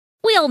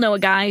all know a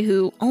guy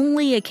who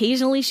only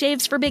occasionally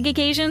shaves for big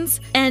occasions,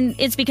 and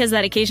it's because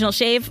that occasional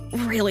shave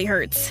really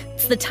hurts.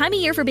 It's the time of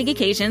year for big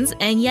occasions,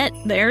 and yet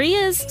there he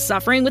is,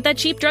 suffering with that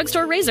cheap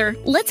drugstore razor.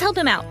 Let's help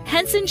him out.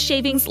 Henson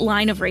Shaving's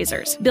line of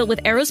razors, built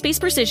with aerospace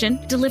precision,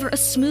 deliver a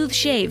smooth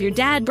shave your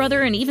dad,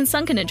 brother, and even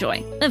son can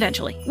enjoy,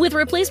 eventually. With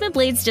replacement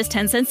blades just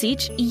 10 cents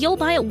each, you'll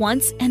buy it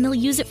once and they'll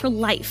use it for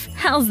life.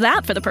 How's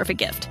that for the perfect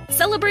gift?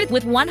 Celebrate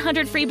with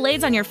 100 free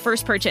blades on your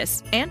first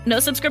purchase, and no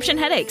subscription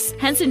headaches.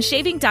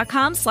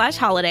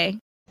 HensonShaving.com/holiday.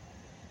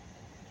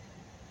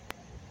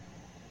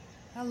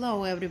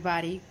 Hello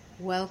everybody,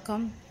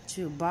 welcome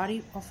to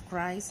Body of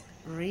Christ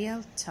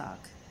Real Talk.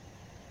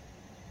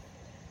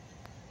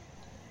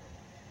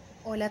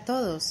 Hola a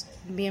todos,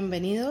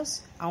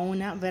 bienvenidos a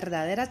una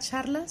verdadera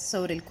charla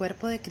sobre el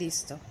cuerpo de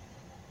Cristo.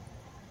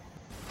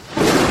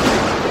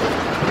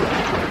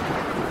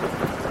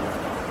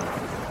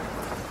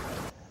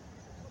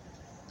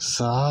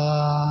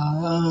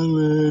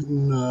 Silent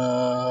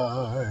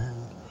night,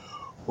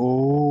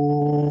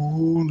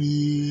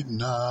 holy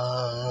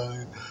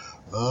night,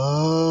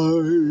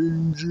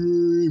 I'm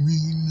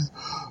dreaming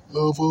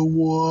of a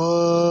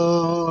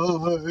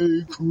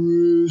white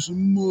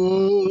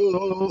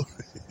Christmas.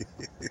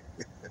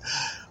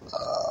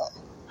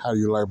 How do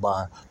you like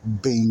my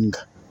Bing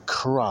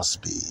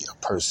Crosby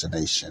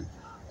impersonation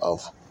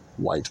of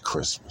White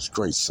Christmas?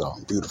 Great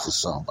song, beautiful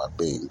song by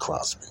Bing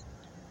Crosby.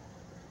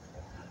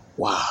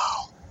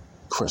 Wow,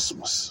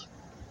 Christmas.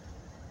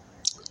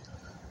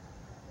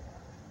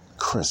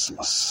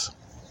 Christmas.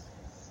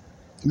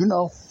 You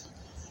know,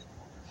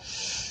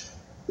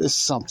 there's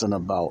something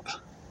about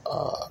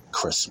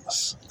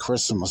Christmas.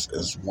 Christmas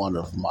is one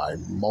of my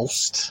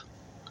most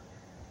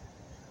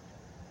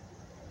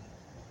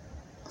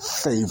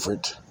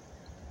favorite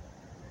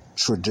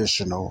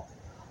traditional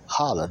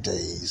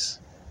holidays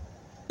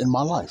in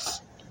my life.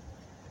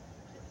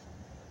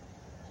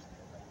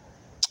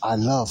 I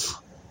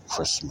love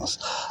Christmas.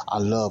 I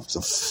love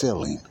the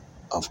feeling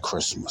of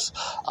Christmas.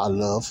 I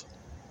love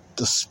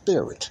the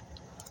spirit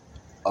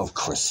of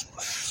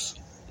Christmas.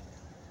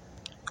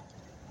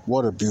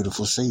 What a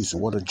beautiful season.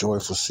 What a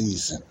joyful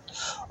season.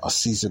 A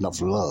season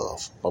of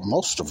love. But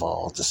most of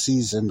all, the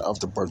season of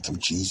the birth of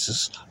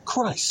Jesus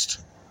Christ.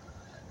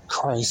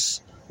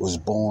 Christ was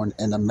born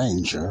in a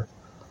manger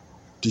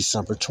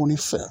December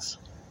 25th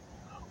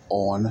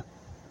on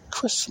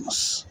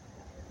Christmas.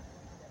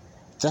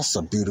 That's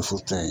a beautiful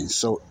thing.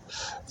 So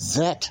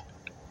that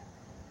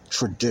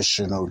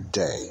traditional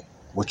day,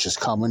 which is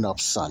coming up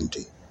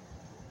Sunday,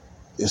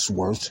 is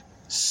worth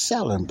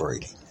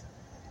celebrating.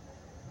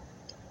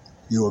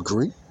 You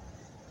agree?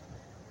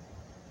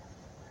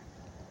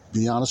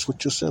 Be honest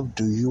with yourself.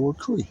 Do you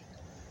agree?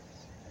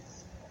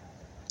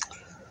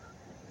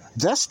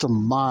 That's the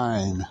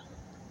mind.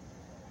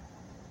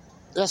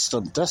 That's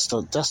the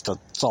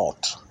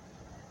thought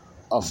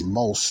of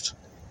most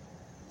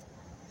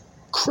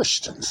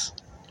Christians,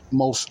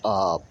 most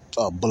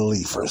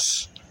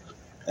believers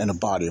in the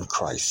body of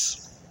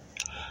Christ.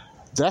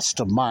 That's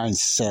the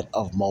mindset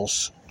of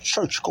most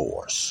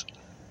churchgoers.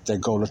 They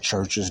go to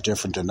churches,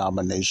 different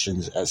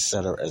denominations,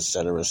 etc.,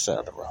 etc.,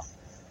 etc.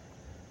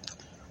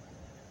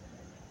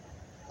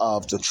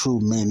 Of the true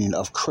meaning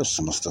of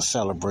Christmas, the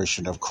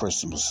celebration of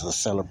Christmas, the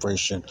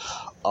celebration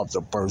of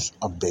the birth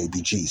of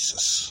baby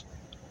Jesus.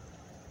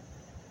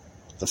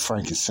 The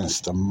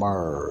frankincense, the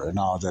myrrh, and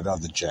all that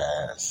other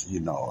jazz,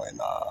 and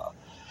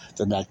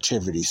the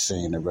nativity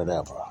scene or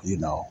whatever,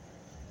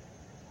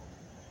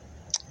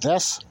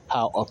 That's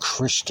how a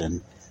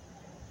Christian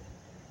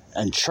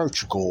and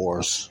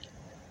churchgoers,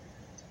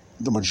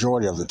 the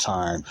majority of the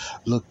time,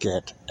 look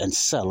at and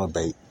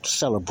celebrate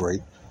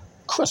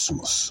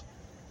Christmas.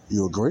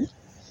 You agree?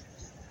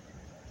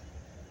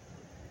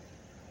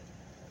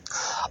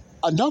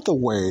 Another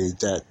way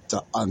that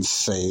the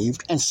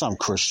unsaved, and some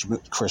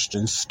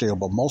Christians still,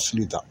 but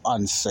mostly the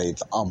unsaved,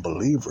 the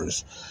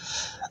unbelievers,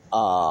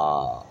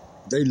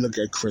 they look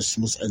at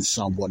Christmas in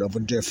somewhat of a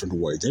different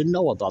way. They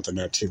know about the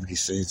nativity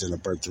scenes and the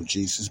birth of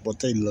Jesus, but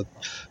they look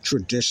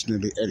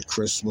traditionally at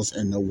Christmas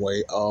in the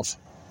way of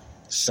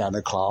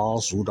Santa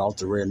Claus, Rudolph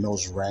the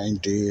Red-Nosed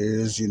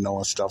Reindeers, and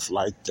stuff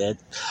like that.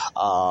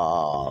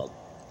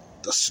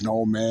 The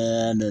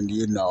snowman and,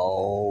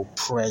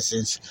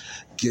 presents,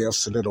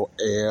 gifts, little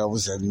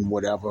elves and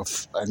whatever,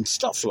 and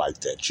stuff like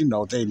that.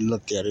 They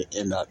look at it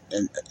in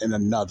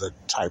another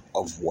type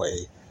of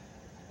way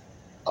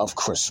of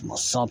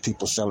Christmas. Some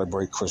people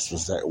celebrate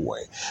Christmas that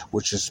way,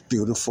 which is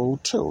beautiful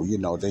too.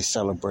 They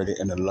celebrate it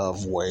in a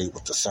love way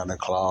with the Santa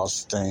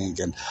Claus thing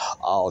and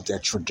all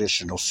that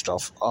traditional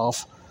stuff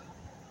of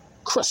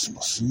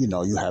Christmas.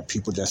 You have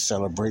people that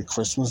celebrate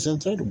Christmas in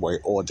that way,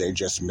 or they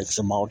just mix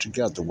them all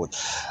together with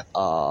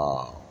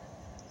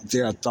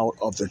their thought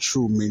of the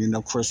true meaning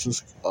of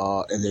Christmas,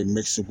 and they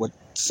mix it with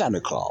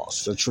Santa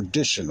Claus, the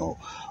traditional,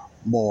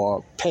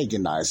 more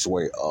paganized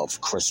way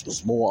of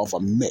Christmas, more of a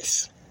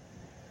myth.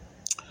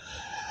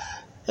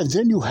 And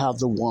then you have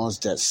the ones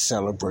that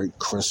celebrate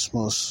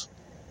Christmas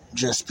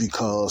just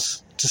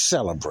because to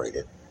celebrate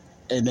it,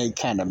 and they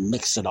kind of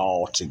mix it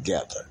all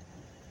together.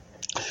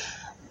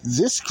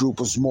 This group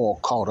was more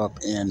caught up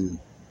in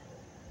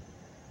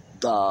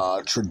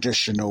the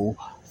traditional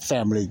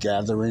family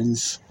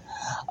gatherings.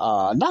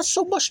 Not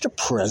so much the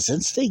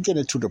presents. They get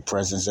into the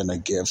presents and the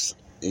gifts,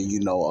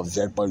 of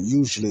that, but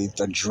usually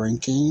the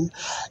drinking,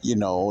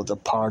 the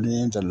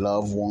partying, the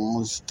loved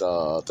ones,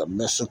 the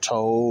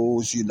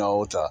mistletoes,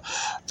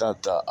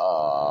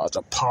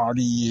 the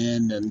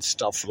partying and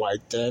stuff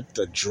like that,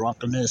 the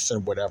drunkenness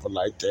and whatever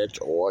like that,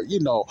 or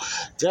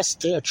that's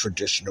their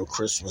traditional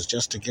Christmas,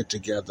 just to get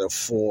together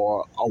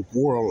for a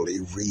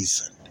worldly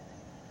reason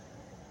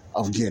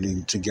of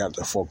getting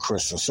together for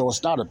Christmas. So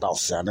it's not about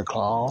Santa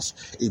Claus,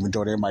 even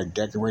though they might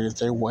decorate it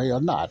their way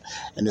or not.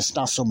 And it's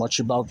not so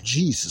much about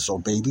Jesus or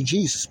baby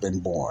Jesus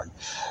been born,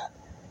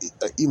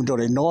 even though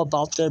they know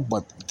about that,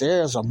 but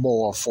there's a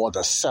more for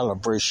the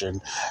celebration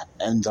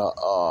and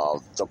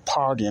the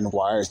partying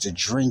wise, the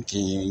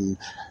drinking,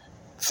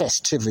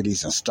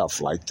 festivities and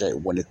stuff like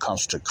that when it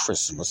comes to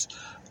Christmas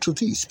to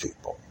these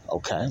people,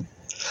 okay?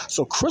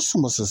 So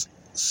Christmas is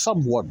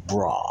somewhat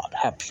broad,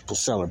 how people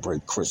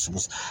celebrate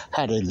Christmas,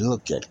 how they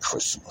look at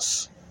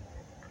Christmas.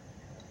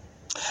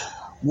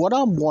 What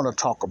I'm going to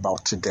talk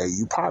about today,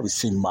 you probably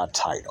seen my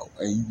title,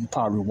 and you're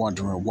probably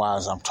wondering why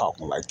I'm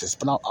talking like this,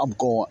 but I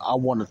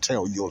want to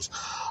tell you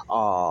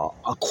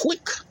a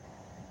quick,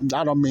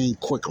 I don't mean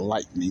quick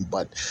lightning,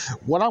 but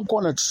what I'm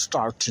going to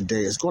start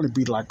today is going to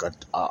be like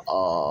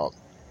a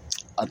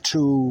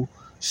 2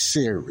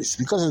 series,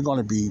 because it's going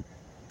to be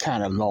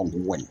kind of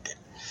long-winded,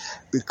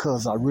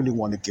 because I really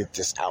want to get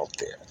this out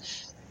there.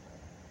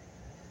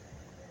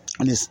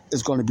 And it's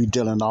going to be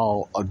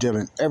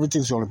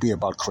everything's going to be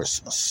about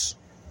Christmas.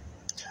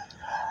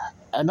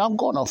 And I'm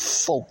going to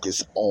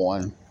focus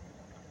on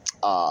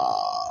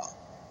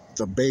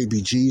the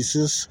baby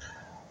Jesus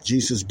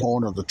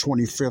born on the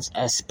 25th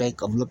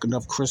aspect of looking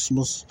up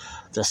Christmas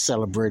that's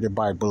celebrated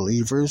by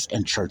believers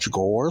and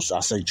churchgoers. I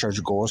say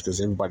churchgoers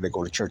because everybody that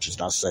go to church is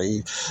not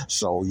saved.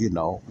 So,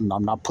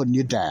 I'm not putting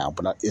you down,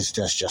 but that's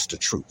just the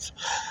truth.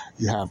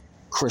 You have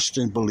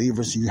Christian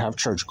believers and you have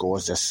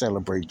churchgoers that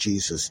celebrate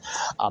Jesus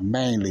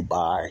mainly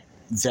by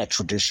that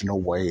traditional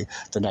way,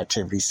 the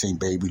nativity scene,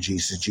 baby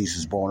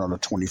Jesus born on the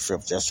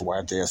 25th. That's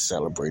why they're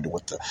celebrated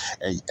with the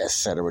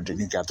etc. Then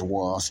you got the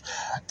ones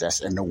that's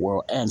in the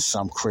world and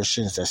some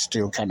Christians that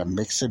still kind of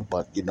mix it,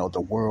 but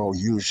the world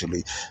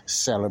usually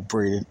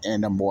celebrated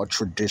in a more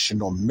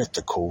traditional,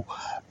 mythical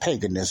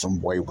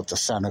paganism way with the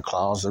Santa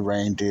Claus, the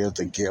reindeer,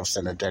 the gifts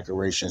and the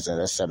decorations and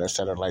etc.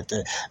 like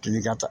that. Then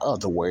you got the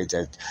other way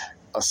that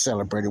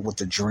celebrated with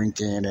the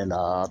drinking and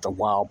the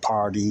wild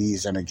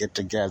parties and the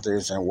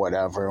get-togethers and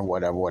whatever,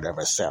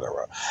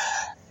 etc.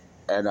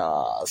 And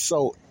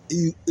so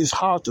it's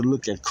hard to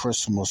look at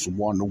Christmas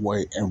one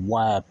way and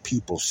why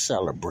people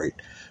celebrate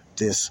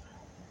this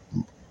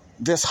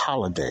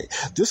holiday.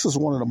 This is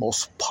one of the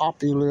most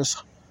popular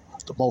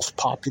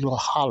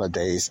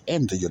holidays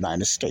in the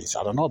United States.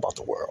 I don't know about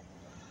the world,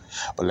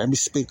 but let me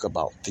speak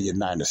about the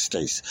United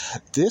States.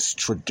 This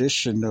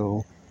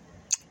traditional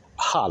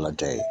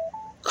holiday,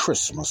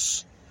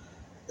 Christmas,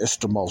 is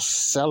the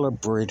most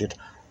celebrated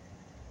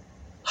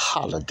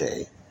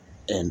holiday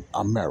in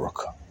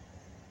America.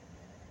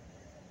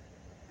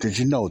 Did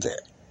you know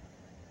that?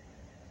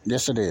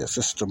 Yes, it is.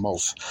 It's the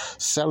most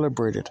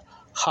celebrated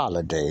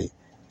holiday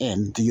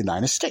in the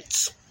United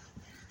States.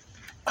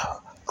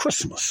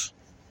 Christmas.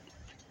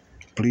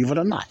 Believe it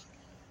or not.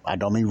 I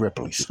don't mean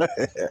Ripley's.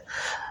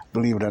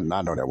 Believe it or not.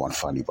 I know that wasn't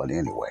funny, but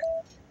anyway.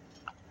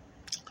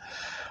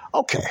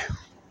 Okay.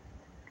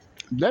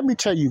 Let me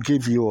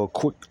give you a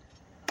quick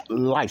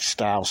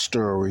lifestyle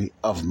story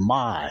of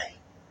my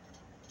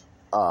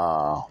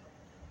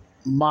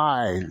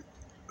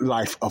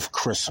life of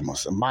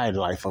Christmas and my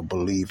life of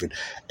believing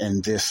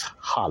in this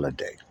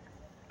holiday.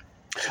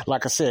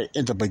 Like I said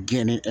in the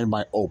beginning, in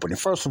my opening,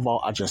 first of all,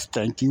 I just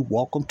thank you.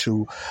 Welcome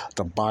to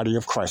the Body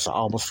of Christ. I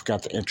almost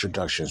forgot the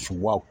introductions.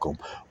 Welcome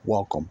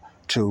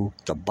to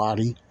the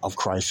Body of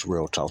Christ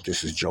Real Talk.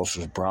 This is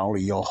Joseph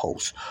Brownlee, your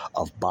host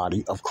of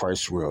Body of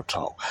Christ Real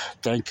Talk.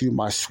 Thank you,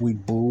 my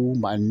sweet boo,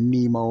 my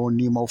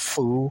Nemo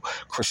Foo,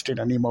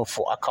 Christina Nemo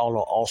Foo. I call her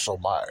also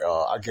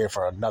I gave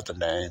her another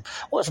name.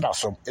 Well,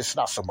 it's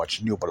not so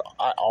much new, but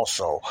I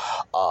also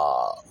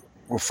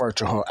refer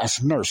to her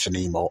as Nurse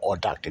Nemo or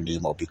Dr.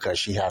 Nemo because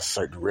she has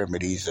certain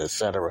remedies,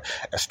 etc.,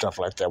 and stuff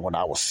like that. When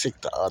I was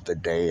sick the other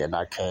day and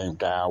I came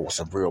down with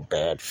some real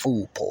bad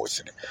food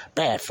poisoning.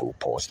 I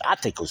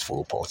think it was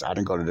food poisoning. I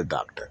didn't go to the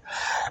doctor.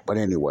 But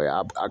anyway,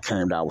 I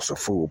came down with some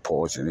food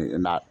poisoning.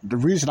 And the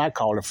reason I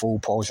call it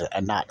food poisoning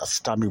and not a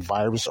stomach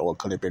virus, or it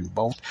could have been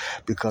both,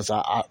 because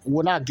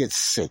when I get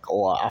sick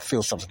or I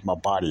feel something in my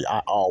body, I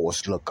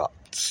always look up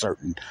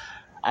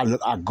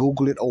I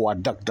Google it or I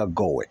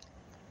DuckDuckGo it.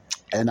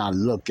 And I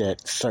look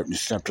at certain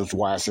symptoms.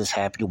 Why is this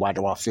happening? Why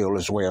do I feel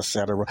this way,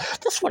 etc.?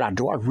 That's what I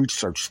do. I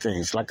research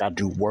things. Like I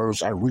do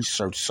words. I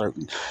research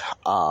certain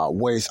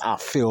ways I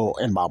feel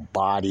in my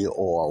body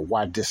or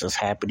why this is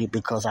happening,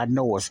 because I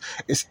know it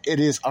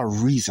is a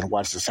reason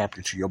why this is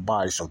happening to your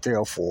body. So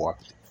therefore,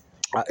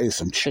 I ate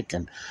some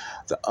chicken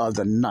the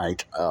other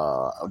night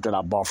that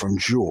I bought from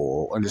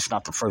Jewel, and it's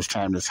not the first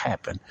time this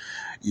happened.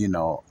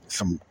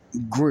 Some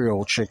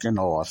grilled chicken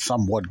or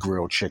somewhat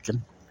grilled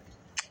chicken,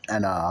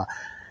 and I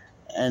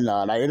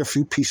ate a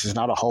few pieces,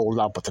 not a whole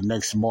lot, but the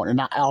next morning,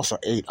 and I also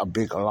ate a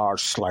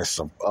large slice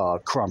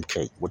of crumb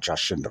cake, which I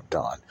shouldn't have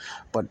done.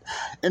 But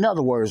in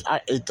other words,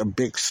 I ate the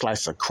big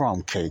slice of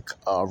crumb cake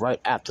right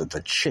after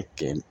the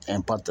chicken,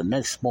 but the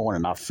next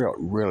morning I felt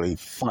really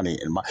funny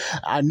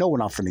I know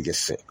when I'm finna get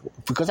sick,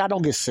 because I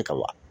don't get sick a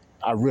lot.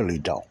 I really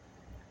don't.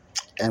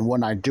 And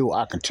when I do,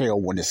 I can tell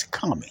when it's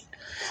coming.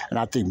 And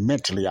I think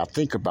mentally I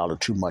think about it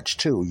too much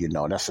too,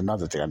 That's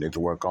another thing I need to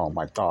work on,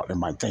 my thought and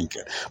my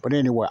thinking. But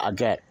anyway, I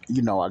got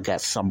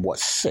somewhat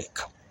sick.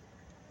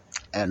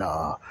 And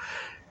I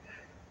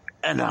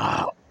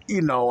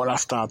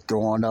started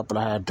throwing up and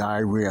I had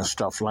diarrhea and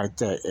stuff like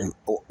that. And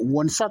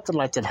when something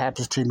like that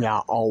happens to me, I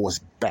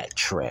always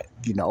backtrack.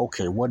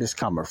 Okay, what is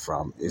coming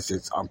from?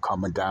 I'm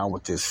coming down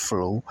with this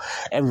flu?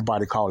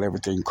 Everybody call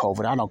everything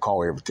COVID. I don't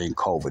call everything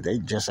COVID. They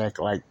just act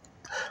like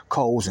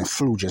colds and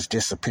flu just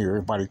disappear.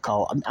 Everybody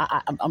I'm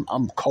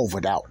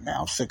COVID out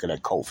now. I'm sick of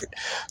that COVID.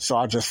 So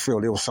I just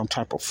feel there was some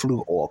type of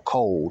flu or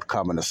cold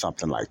coming or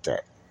something like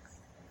that.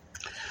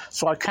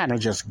 So I kind of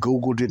just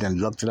Googled it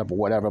and looked it up or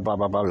whatever, blah,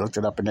 blah, blah, looked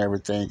it up and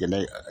everything. And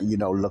they,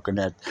 looking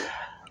at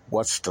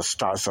what's the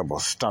starts of a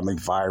stomach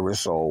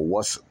virus or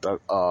what's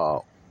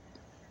the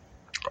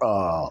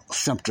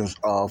symptoms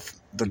of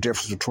the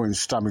difference between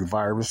stomach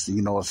virus,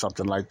 or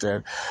something like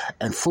that,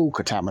 and food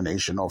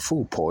contamination or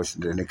food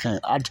poisoning.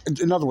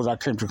 In other words, I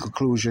came to the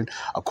conclusion,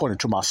 according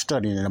to my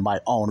studying and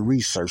my own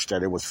research,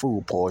 that it was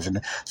food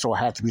poisoning. So it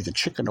had to be the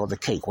chicken or the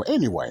cake. Well,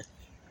 anyway,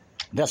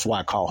 that's why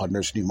I call her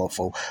Nurse Nemo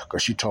for,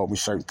 because she told me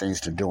certain things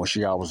to do, and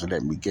she always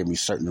give me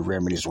certain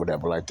remedies,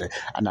 whatever like that.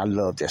 And I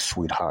love that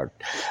sweetheart.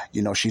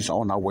 She's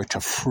on her way to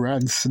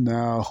France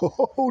now,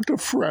 to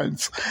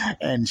France,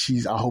 and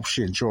I hope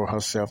she enjoy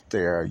herself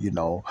there,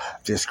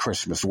 this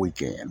Christmas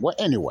weekend. Well,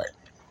 anyway,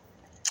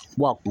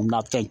 welcome.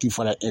 Now, thank you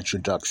for that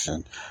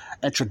introduction,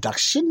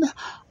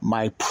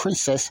 my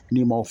Princess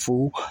Nemo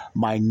Fu,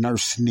 my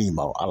Nurse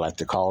Nemo. I like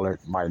to call her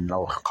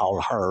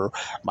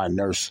my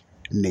Nurse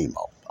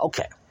Nemo.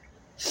 Okay.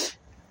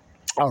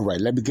 All right,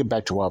 let me get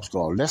back to where I was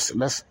going.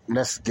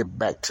 Let's get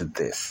back to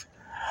this.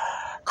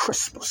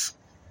 Christmas.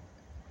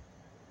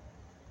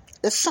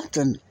 It's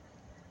something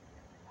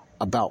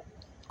about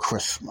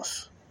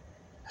Christmas.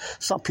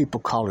 Some people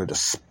call it a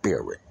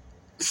spirit.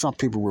 Some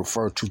people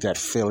refer to that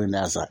feeling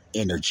as an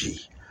energy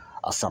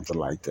or something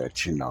like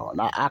that,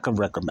 And I can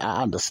recommend,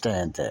 I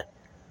understand that.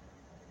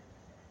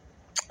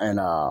 And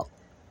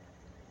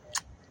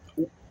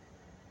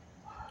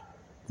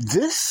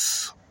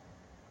this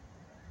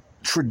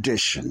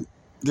tradition,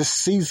 this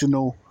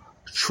seasonal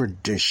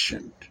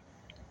tradition,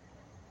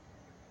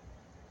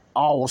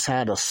 always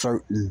had a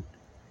certain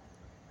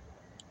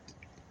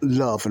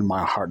love in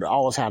my heart. It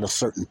always had a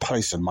certain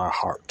place in my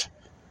heart.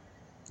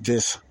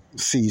 This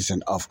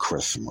season of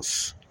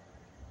Christmas.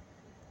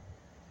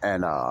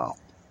 And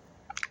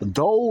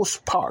those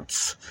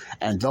parts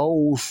and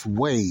those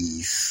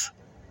ways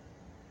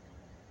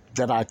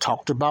that I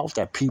talked about,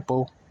 that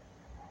people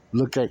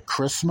look at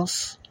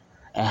Christmas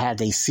and how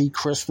they see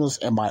Christmas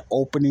in my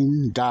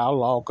opening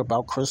dialogue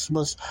about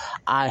Christmas,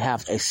 I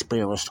have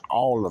experienced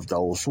all of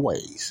those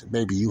ways.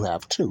 Maybe you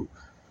have too.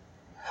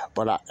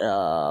 But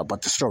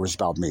the story's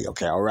about me,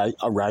 okay? All right.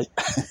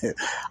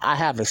 I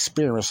have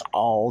experienced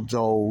all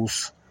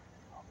those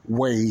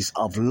ways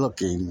of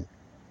looking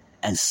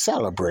and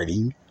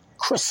celebrating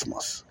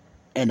Christmas.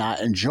 And I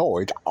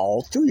enjoyed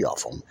all three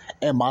of them.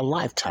 In my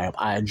lifetime,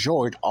 I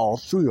enjoyed all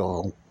three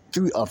of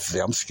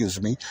them,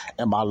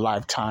 in my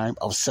lifetime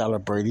of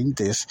celebrating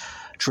this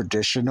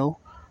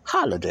traditional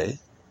holiday,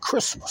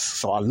 Christmas.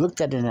 So I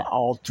looked at it in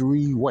all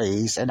three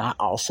ways, and I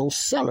also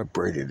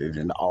celebrated it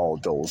in all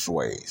those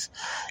ways.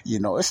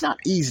 It's not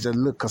easy to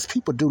look, because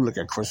people do look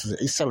at Christmas,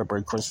 they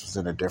celebrate Christmas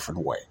in a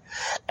different way.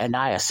 And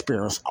I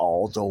experienced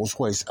all those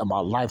ways in my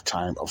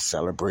lifetime of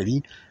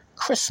celebrating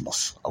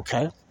Christmas,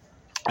 okay?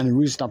 And the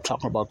reason I'm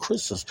talking about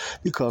Christmas,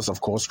 because, of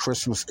course,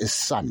 Christmas is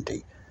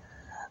Sunday,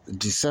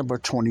 December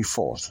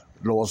 24th.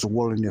 Lord's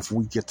willing, if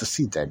we get to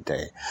see that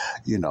day,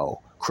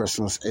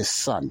 Christmas is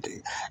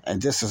Sunday.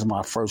 And this is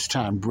my first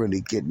time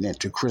really getting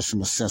into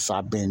Christmas since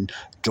I've been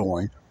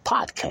doing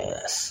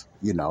podcasts.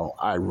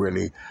 I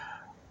really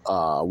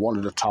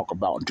wanted to talk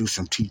about and do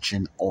some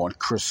teaching on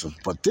Christmas.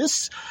 But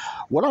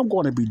what I'm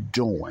going to be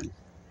doing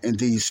in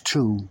these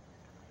two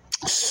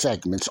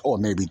segments, or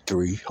maybe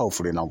three,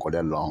 hopefully it don't go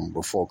that long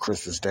before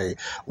Christmas Day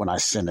when I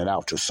send it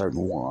out to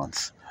certain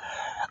ones.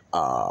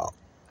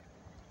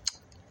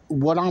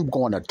 What I'm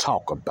going to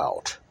talk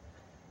about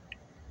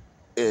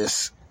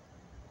is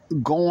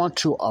going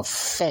to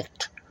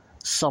affect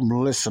some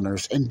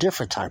listeners in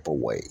different type of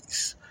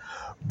ways,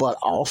 but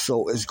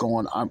also is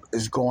going to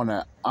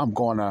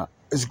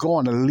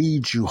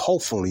lead you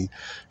hopefully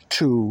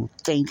to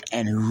think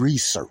and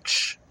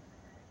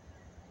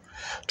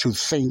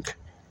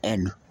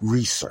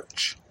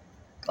research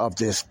of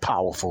this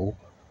powerful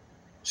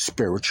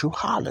spiritual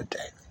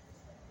holiday.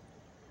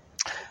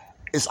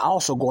 It's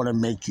also going to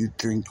make you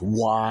think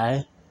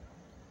why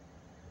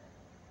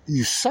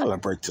you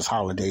celebrate this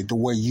holiday the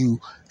way you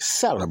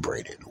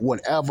celebrate it.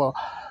 Whatever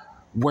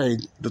way,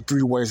 the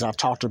 3 ways I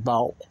talked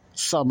about,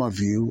 some of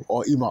you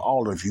or even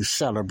all of you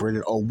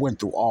celebrated or went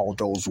through all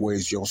those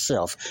ways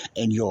yourself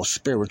in your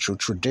spiritual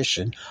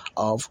tradition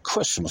of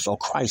Christmas or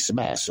Christ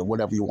Mass or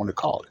whatever you want to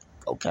call it.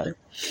 Okay?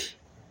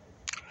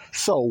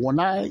 So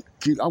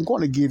I'm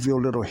going to give you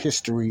a little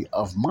history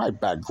of my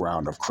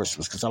background of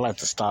Christmas because I like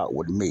to start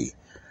with me.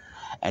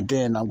 And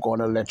then I'm going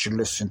to let you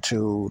listen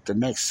to the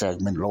next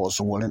segment, Lord's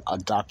willing, a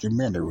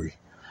documentary,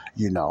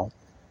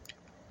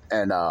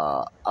 and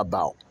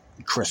about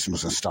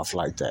Christmas and stuff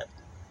like that,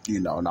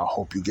 and I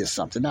hope you get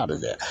something out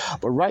of that.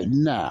 But right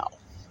now,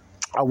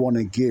 I want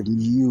to give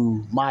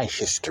you my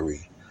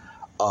history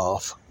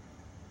of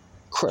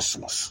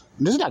Christmas.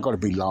 And this is not going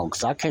to be long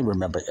because I can't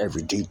remember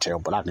every detail,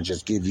 but I can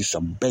just give you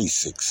some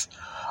basics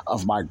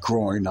of my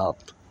growing up,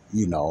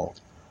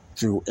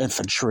 through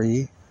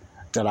infantry,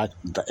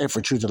 the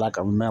infantry that I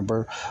can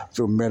remember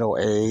through middle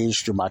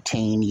age, through my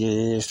teen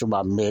years, through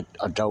my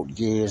mid-adult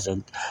years,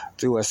 and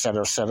through et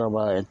cetera,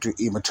 and through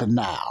even to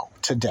now,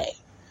 today.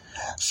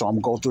 So I'm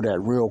going to go through that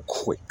real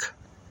quick.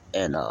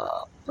 And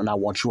I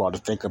want you all to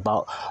think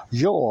about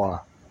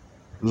your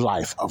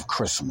life of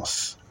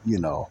Christmas,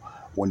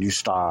 when you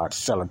start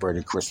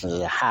celebrating Christmas,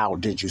 and how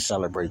did you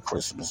celebrate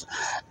Christmas,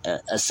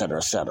 et cetera,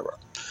 et cetera.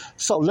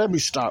 So let me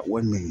start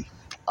with me.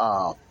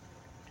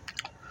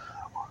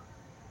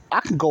 I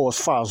can go as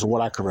far as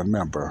what I can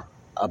remember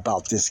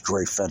about this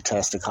great,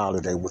 fantastic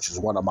holiday, which is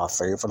one of my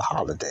favorite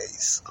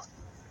holidays.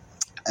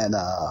 And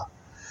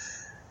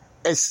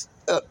it's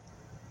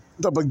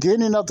the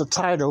beginning of the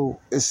title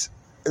is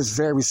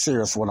very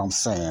serious what I'm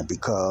saying,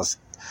 because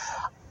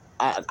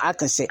I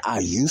can say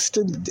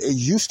it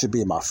used to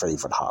be my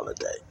favorite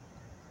holiday.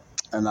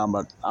 And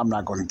I'm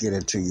not going to get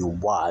into you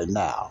why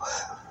now.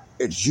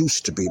 It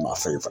used to be my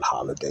favorite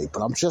holiday,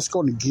 but I'm just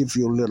going to give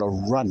you a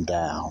little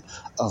rundown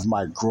of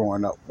my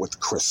growing up with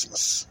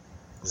Christmas,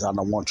 because I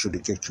don't want you to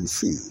get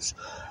confused.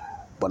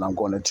 But I'm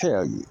going to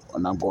tell you,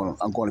 and I'm going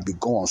to be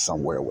going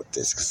somewhere with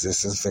this, because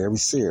this is very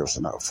serious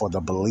for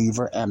the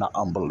believer and the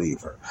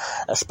unbeliever,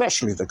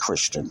 especially the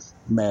Christian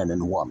man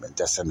and woman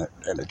that's in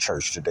the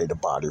church today, the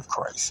body of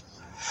Christ.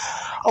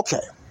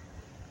 Okay.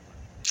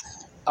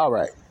 All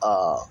right.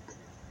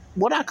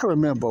 What I can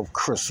remember of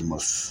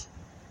Christmas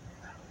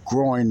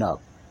growing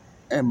up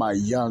in my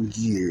young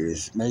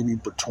years, maybe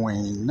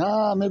between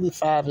 5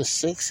 and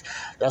 6.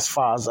 That's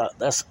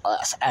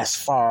as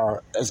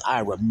far as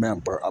I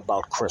remember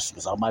about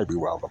Christmas. I might be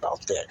wrong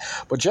about that,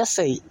 but just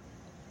say,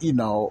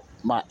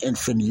 my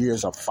infant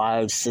years of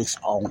 5, 6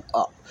 on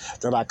up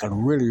that I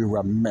can really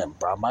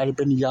remember. I might have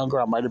been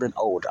younger, I might have been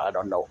older. I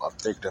don't know. I'm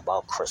thinking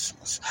about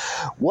Christmas.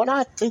 What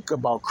I think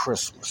about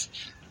Christmas,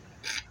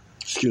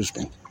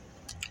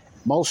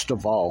 most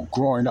of all,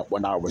 growing up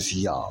when I was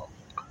young,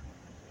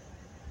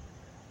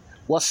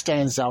 what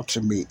stands out to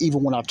me,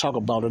 even when I talk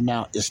about it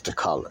now, is the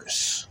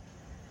colors.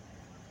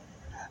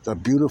 The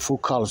beautiful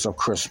colors of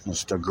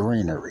Christmas, the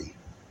greenery,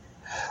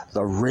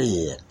 the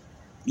red,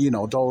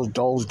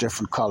 those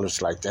different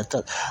colors like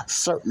that,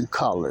 certain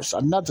colors.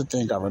 Another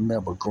thing I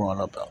remember growing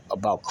up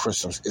about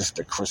Christmas is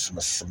the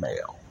Christmas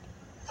smell.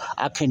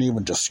 I can't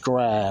even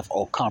describe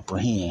or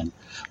comprehend,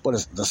 but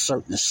it's the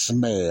certain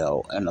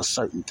smell and a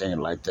certain thing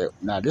like that.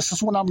 Now, this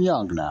is when I'm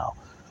young now,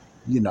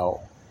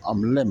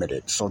 I'm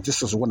limited. So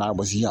this is when I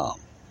was young,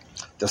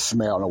 the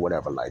smell or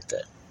whatever like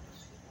that.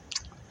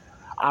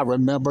 I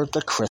remember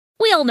the Christmas.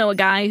 We all know a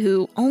guy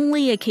who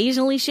only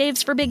occasionally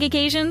shaves for big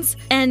occasions,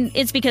 and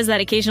it's because that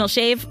occasional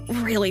shave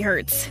really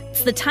hurts.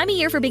 It's the time of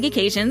year for big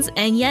occasions,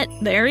 and yet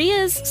there he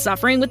is,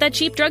 suffering with that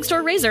cheap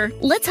drugstore razor.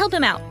 Let's help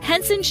him out.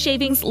 Henson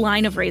Shaving's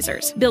line of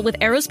razors, built with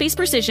aerospace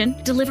precision,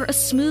 deliver a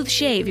smooth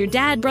shave your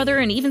dad, brother,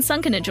 and even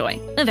son can enjoy,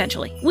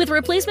 eventually. With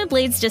replacement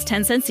blades just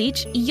 10 cents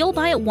each, you'll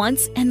buy it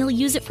once, and they'll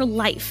use it for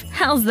life.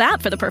 How's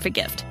that for the perfect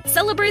gift?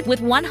 Celebrate with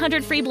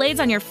 100 free blades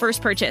on your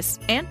first purchase,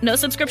 and no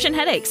subscription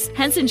headaches.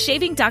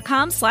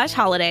 HensonShaving.com/holiday.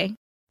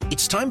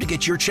 It's time to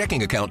get your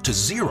checking account to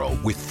zero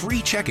with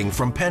free checking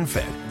from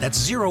PenFed. That's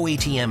zero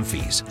ATM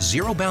fees,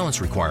 zero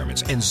balance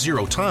requirements, and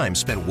zero time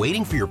spent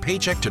waiting for your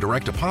paycheck to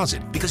direct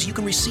deposit, because you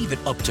can receive it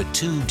up to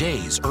 2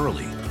 days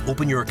early.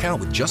 Open your account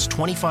with just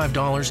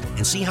 $25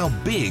 and see how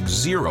big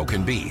zero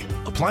can be.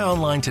 Apply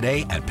online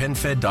today at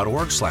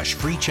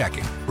PenFed.org/free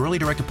checking. Early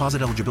direct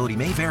deposit eligibility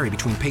may vary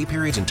between pay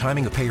periods and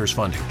timing of payer's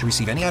funding. To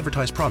receive any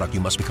advertised product,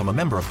 you must become a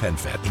member of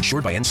PenFed,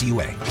 insured by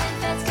NCUA.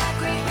 PenFed's got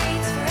great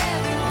rates for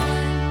everyone.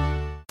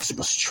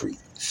 Christmas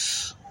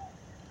trees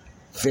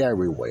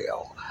very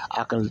well.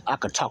 I can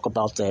talk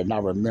about that, and I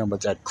remember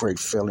that great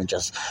feeling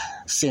just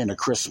seeing a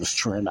Christmas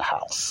tree in the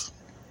house.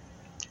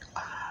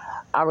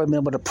 I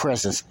remember the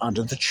presents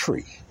under the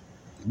tree.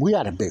 We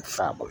had a big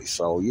family,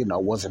 so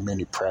wasn't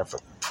many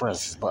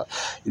presents, but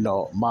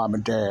mom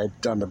and dad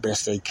done the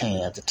best they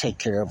can to take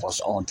care of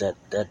us on that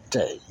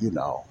day,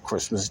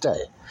 Christmas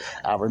Day.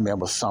 I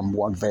remember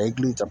somewhat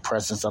vaguely the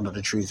presents under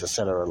the trees,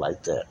 etc.,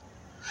 like that.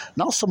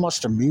 Not so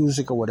much the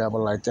music or whatever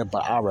like that,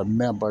 but I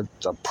remember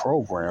the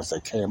programs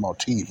that came on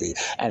TV.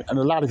 And a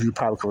lot of you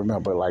probably can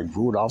remember, like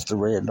Rudolph the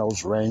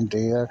Red-Nosed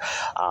Reindeer,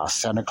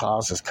 Santa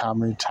Claus is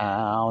Coming to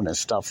Town, and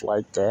stuff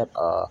like that.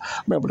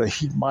 Remember the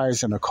Heat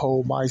Mice and the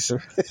Cold Mice?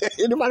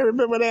 Anybody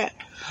remember that?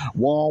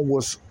 One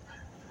was,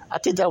 I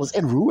think that was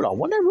in Rudolph.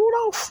 Wasn't it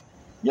Rudolph?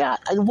 Yeah,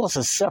 it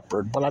wasn't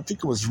separate, but I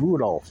think it was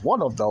Rudolph.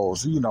 One of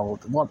those,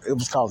 one, it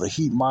was called the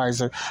Heat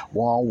Miser.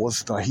 One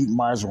was the Heat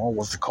Miser, one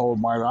was the Cold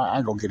Miser. I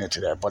ain't going to get into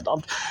that, but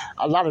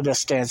a lot of that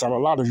stands out. A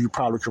lot of you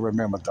probably can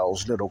remember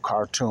those little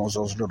cartoons,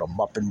 those little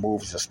Muppet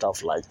movies and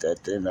stuff like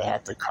that. Then they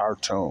had the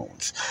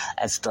cartoons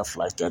and stuff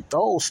like that.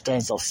 Those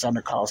stands out,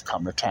 Santa Claus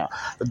Coming to Town,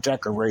 the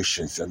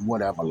decorations and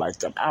whatever like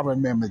that. I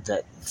remember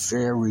that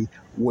very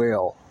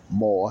well.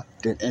 More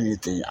than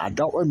anything. I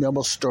don't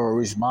remember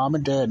stories. Mom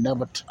and Dad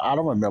I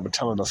don't remember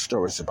telling us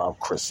stories about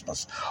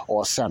Christmas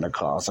or Santa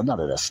Claus or none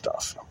of that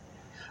stuff.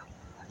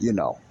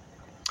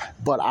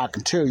 But I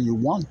can tell you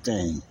one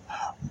thing.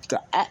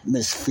 The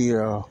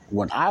atmosphere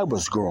when I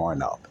was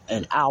growing up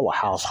in our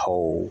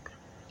household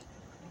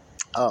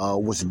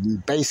was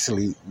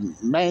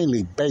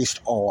mainly based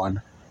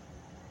on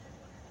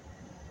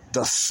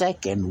the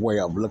second way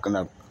of looking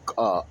at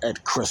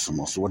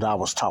Christmas. What I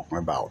was talking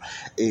about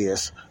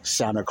is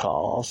Santa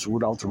Claus,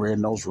 Rudolph the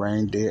Red-Nosed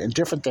Reindeer, and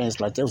different things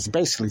like that. It was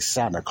basically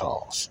Santa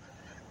Claus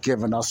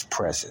giving us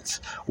presents.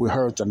 We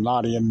heard the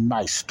Naughty and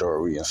Nice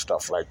story and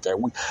stuff like that.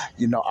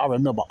 I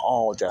remember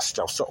all that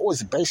stuff. So it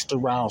was based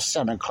around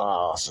Santa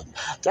Claus, and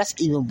that's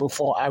even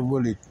before I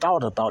really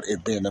thought about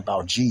it being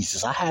about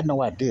Jesus. I had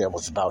no idea it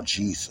was about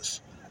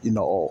Jesus.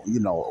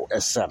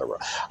 Etc.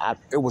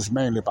 It was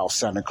mainly about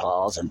Santa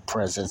Claus and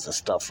presents and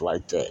stuff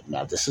like that.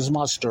 Now, this is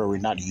my story,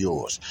 not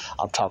yours.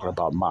 I'm talking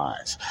about mine.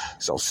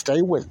 So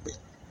stay with me.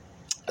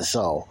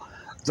 So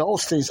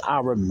those things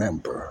I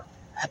remember.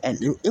 And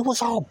it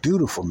was all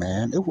beautiful,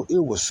 man. It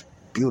was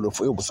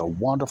beautiful. It was a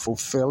wonderful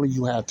feeling.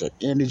 You had the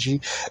energy.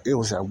 It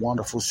was a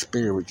wonderful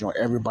spirit.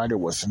 Everybody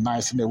was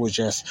nice, and it was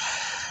just,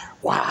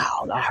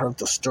 wow. I heard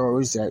the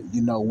stories that,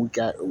 we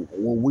got.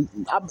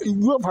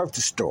 You have heard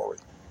the story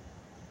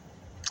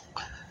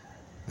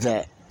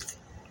that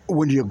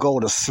when you go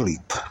to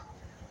sleep,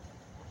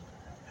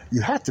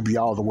 you have to be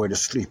all the way to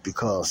sleep,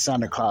 because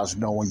Santa Claus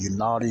know when you're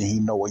naughty, and he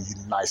know when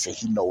you're nice, and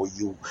he know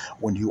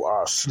when you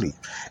are asleep.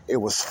 It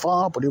was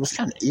fun, but it was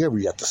kind of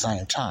eerie at the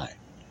same time.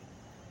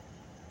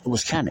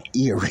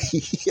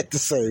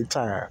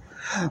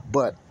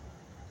 But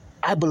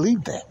I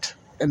believe that.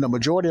 And the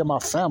majority of my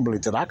family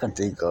that I can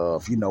think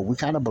of, we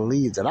kind of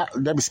believe that.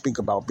 Let me speak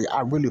about me.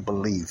 I really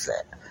believe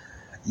that,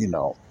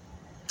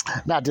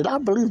 Now, did I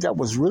believe that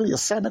was really a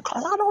Santa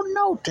Claus? I don't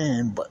know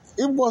then, but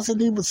it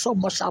wasn't even so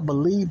much I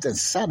believed in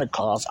Santa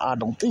Claus, I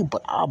don't think,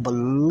 but I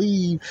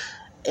believe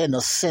in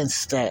a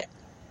sense that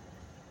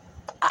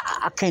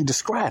I can't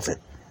describe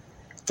it,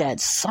 that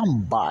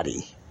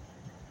somebody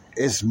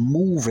is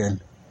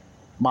moving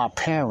my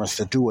parents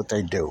to do what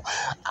they do.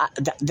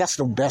 That's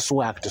the best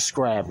way I could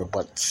describe it,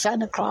 but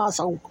Santa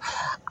Claus,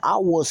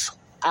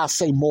 I'll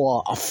say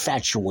more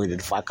infatuated,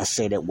 if I could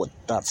say that, with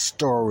that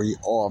story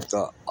of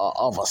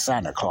a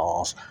Santa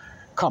Claus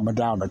coming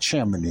down the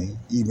chimney,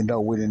 even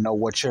though we didn't know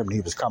what chimney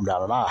he was coming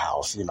down in our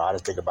house. I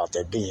didn't think about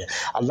that then.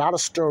 A lot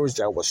of stories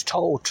that was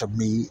told to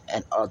me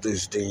and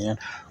others then,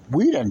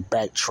 we didn't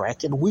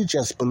backtrack it. We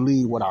just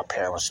believed what our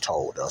parents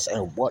told us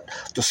and what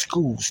the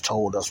schools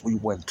told us we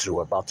went to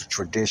about the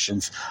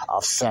traditions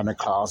of Santa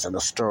Claus and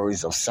the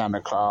stories of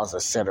Santa Claus,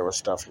 etc.,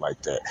 stuff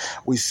like that.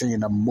 We seen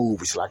the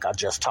movies like I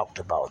just talked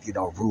about,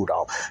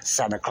 Rudolph,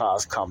 Santa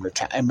Claus Coming to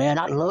Town. And, man,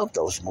 I love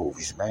those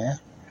movies, man.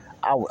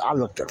 I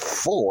looked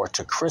forward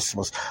to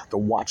Christmas to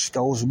watch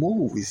those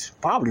movies,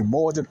 probably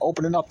more than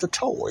opening up the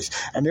toys.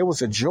 And there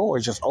was a joy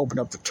just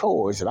opening up the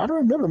toys. And I don't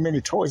remember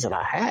many toys that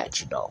I had,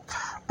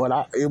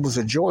 But it was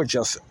a joy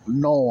just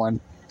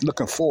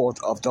looking forward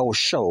of those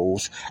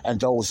shows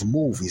and those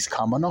movies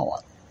coming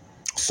on.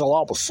 So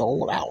I was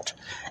sold out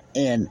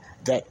in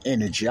that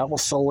energy. I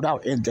was sold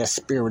out in that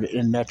spirit,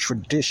 in that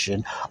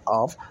tradition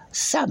of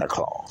Santa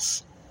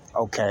Claus.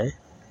 Okay?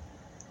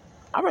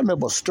 I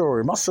remember a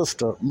story. My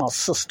sister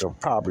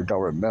probably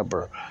don't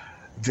remember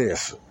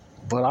this,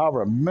 but I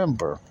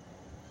remember,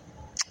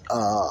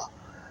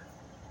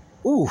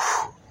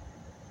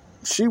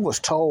 she was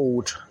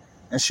told,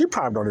 and she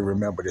probably don't even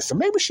remember this, or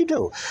maybe she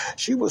do.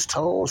 She was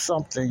told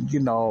something,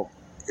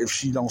 if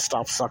she don't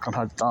stop sucking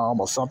her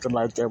thumb or something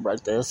like that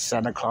right there,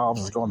 Santa Claus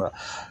is going to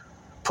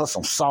put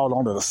some salt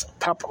on the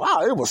pepper.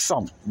 It was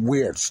some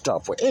weird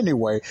stuff. But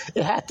anyway,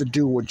 it had to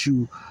do with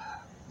you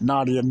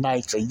naughty and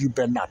nice, and you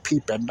better not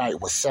peep at night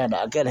with Santa.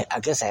 I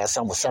guess I had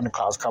something with Santa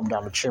Claus coming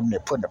down the chimney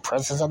and putting the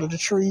presents under the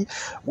tree.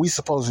 We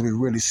supposed to be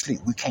really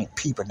sleep. We can't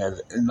peep in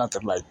that,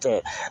 nothing like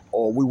that,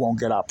 or we won't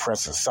get our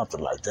presents, something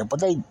like that.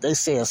 But they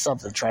said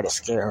something to try to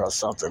scare her or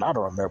something. I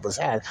don't remember.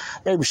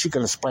 Maybe she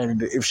could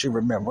explain it if she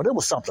remembered. It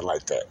was something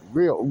like that.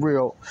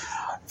 Real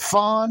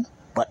fun,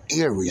 but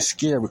eerie,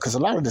 scary, because a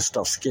lot of this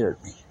stuff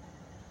scared me.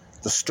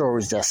 The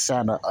stories that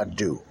Santa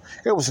do.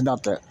 It was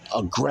nothing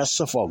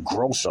aggressive or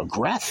gross or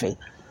graphic,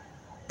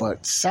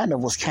 But Santa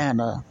was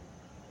kind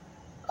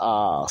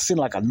of, seemed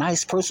like a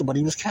nice person, but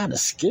he was kind of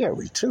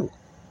scary too.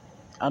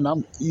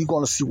 And you're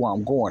going to see where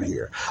I'm going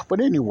here.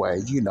 But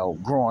anyway,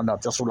 growing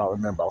up, that's what I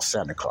remember about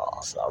Santa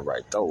Claus. All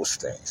right, those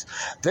things.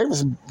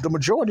 The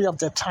majority of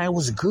that time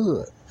was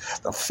good.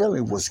 The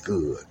feeling was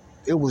good.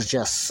 It was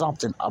just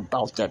something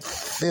about that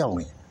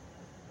feeling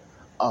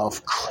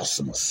of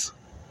Christmas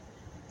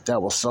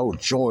that was so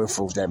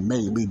joyful that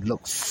made me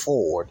look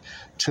forward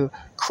to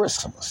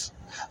Christmas.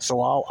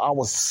 So I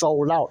was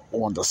sold out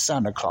on the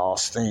Santa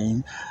Claus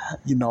thing.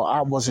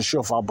 I wasn't sure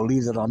if I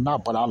believed it or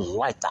not, but I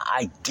liked the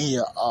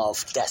idea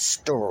of that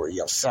story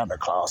of Santa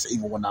Claus,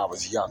 even when I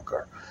was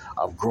younger,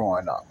 of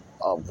growing up.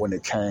 When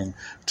it came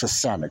to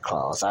Santa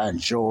Claus, I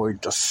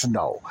enjoyed the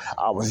snow.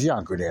 I was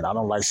younger then. I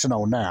don't like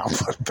snow now,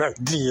 but back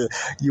then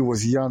you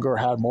was younger,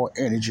 had more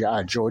energy.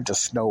 I enjoyed the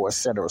snow,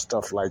 etc.,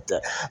 stuff like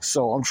that.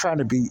 So I'm trying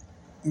to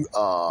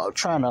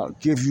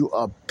give you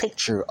a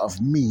picture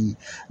of me,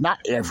 not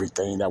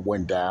everything that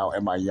went down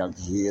in my young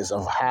years,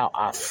 of how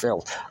I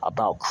felt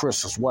about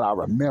Christmas, what I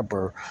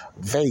remember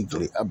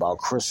vaguely about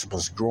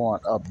Christmas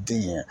growing up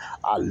then.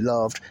 I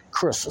loved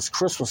Christmas.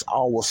 Christmas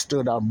always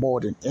stood out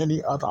more than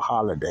any other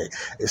holiday.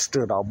 It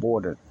stood out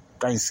more than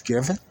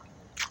Thanksgiving.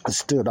 It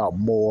stood out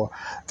more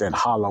than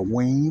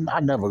Halloween. I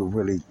never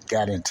really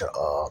got into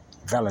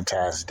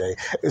Valentine's Day.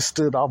 It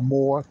stood out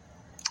more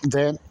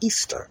than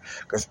Easter,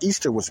 because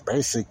Easter was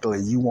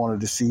basically you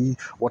wanted to see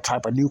what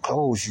type of new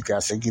clothes you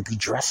got, so you could be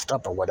dressed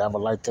up or whatever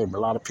like that. A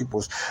lot of people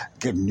was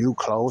getting new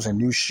clothes and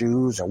new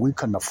shoes, and we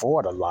couldn't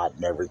afford a lot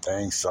and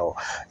everything. So,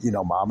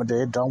 mom and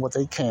dad done what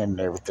they can and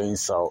everything.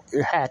 So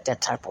it had that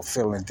type of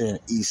feeling then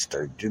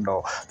Easter,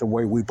 the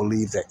way we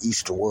believe that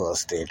Easter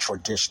was then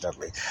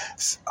traditionally.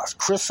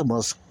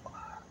 Christmas,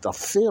 the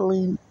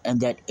feeling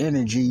and that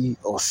energy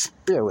or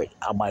spirit,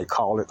 I might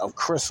call it, of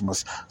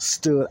Christmas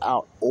stood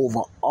out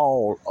over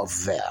all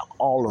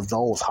of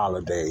those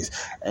holidays.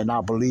 And I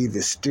believe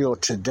it's still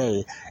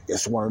today,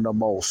 it's one of the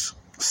most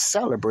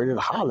celebrated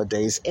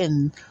holidays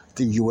in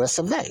the U.S.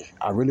 of A.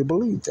 I really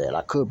believe that.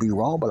 I could be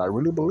wrong, but I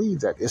really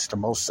believe that it's the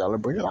most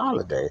celebrated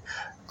holiday,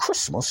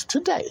 Christmas,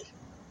 today.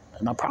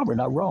 And I'm probably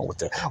not wrong with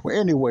that. Well,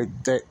 anyway,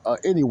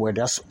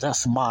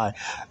 that's my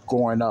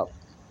growing up,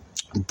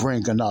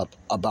 bringing up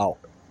about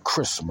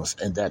Christmas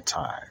in that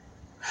time.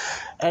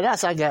 And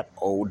as I got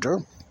older,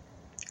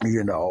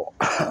 and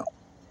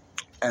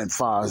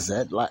far as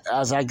that,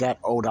 as I got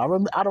older,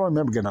 I don't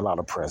remember getting a lot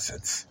of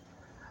presents.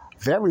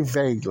 Very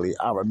vaguely,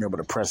 I remember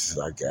the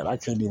presents I got. I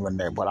can't even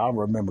name, but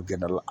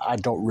I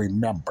don't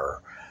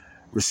remember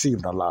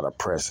receiving a lot of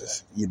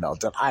presents,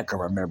 that I can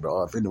remember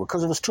of anyway,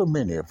 because there was too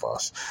many of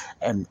us.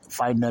 And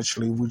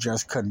financially, we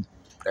just couldn't,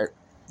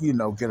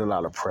 get a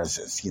lot of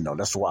presents.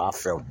 That's why I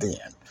felt then,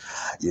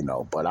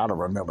 but I don't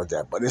remember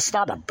that. But it's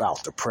not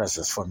about the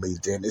presents for me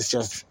then. It's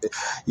just,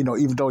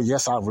 even though,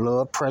 yes, I've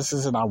loved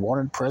presents and I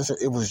wanted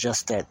presents, it was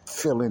just that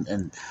feeling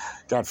and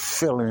that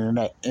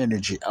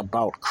energy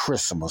about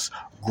Christmas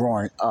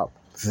growing up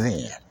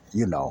then,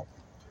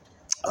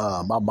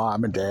 my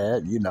mom and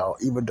dad,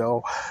 even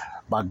though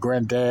my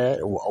granddad,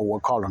 or we'll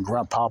call him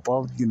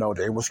grandpapa,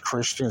 they was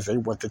Christians. They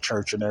went to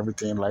church and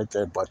everything like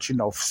that. But,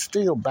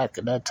 still back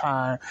in that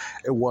time,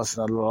 it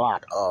wasn't a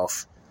lot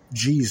of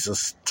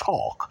Jesus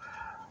talk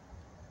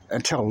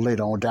until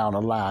later on down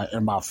the line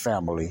in my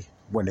family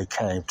when it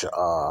came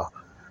to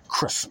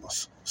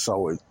Christmas.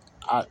 So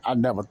I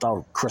never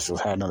thought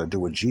Christmas had nothing to do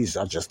with Jesus.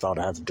 I just thought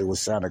it had to do with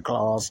Santa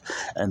Claus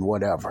and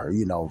whatever,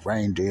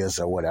 reindeers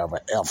or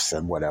whatever, elves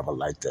and whatever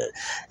like that.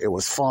 It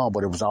was fun,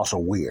 but it was also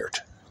weird.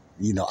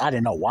 I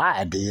didn't know why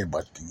I did,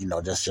 but,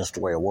 that's just the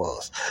way it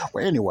was.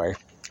 Well, anyway,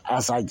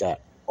 as I got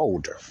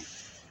older,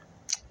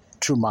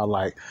 to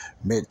my,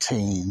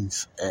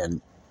 mid-teens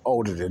and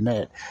older than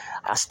that,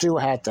 I still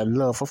had that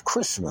love of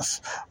Christmas.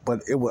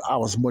 But I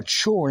was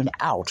maturing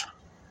out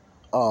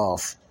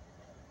of,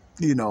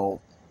 the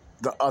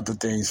other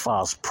things as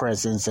far as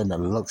presents and the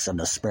looks and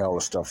the smell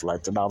and stuff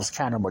like that. I was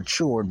kind of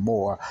maturing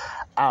more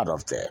out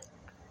of that.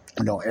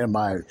 In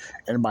my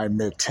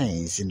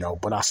mid-teens,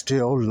 but I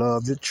still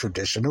love the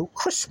traditional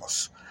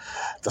Christmas,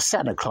 the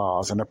Santa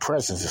Claus and the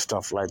presents and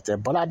stuff like that.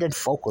 But I didn't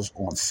focus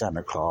on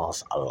Santa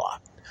Claus a lot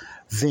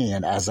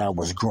then as I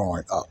was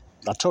growing up.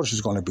 I told you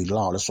it's going to be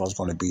long. This one's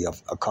going to be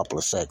a couple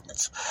of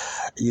segments.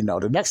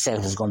 The next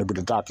segment is going to be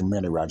the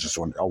documentary I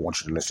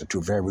want you to listen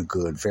to. Very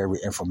good, very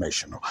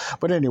informational.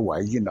 But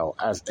anyway,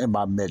 as in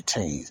my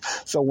mid-teens.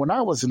 So when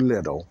I was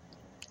little,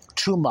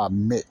 to my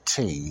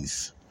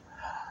mid-teens,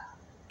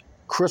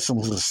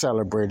 Christmas was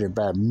celebrated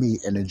by me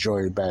and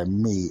enjoyed by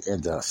me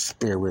in the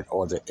spirit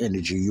or the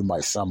energy,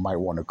 some might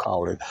want to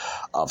call it,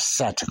 of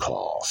Santa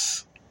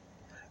Claus,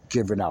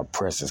 giving out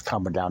presents,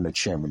 coming down the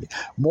chimney.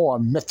 More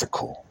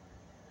mythical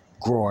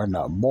growing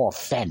up, more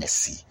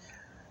fantasy,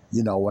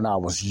 when I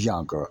was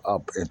younger,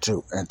 up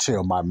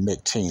until my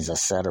mid-teens,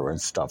 etc.,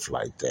 and stuff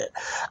like that.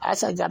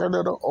 As I got a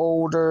little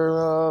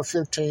older,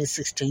 15,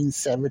 16,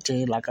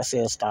 17, like I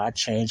said, started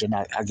changing.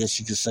 I guess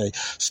you could say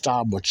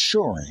start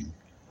maturing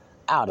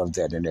out of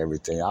that and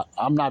everything.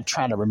 I'm not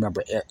trying to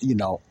remember,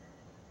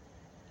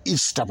 each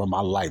step of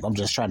my life. I'm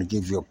just trying to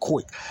give you a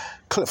quick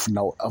cliff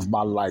note of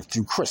my life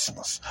through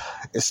Christmas.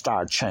 It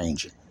started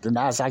changing. Then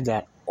as I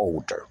got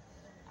older,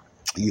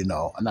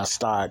 and I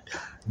started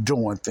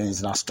doing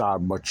things and I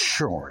started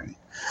maturing.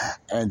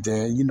 And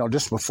then,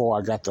 just before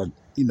I got to,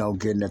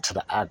 getting into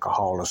the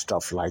alcohol and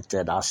stuff like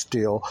that, I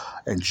still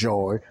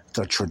enjoy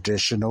the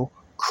traditional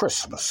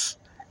Christmas.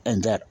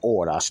 In that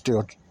order, I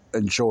still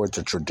enjoyed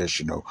the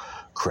traditional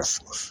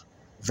Christmas.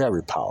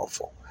 Very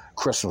powerful.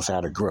 Christmas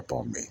had a grip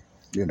on me,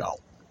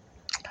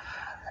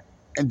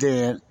 And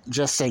then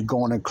just say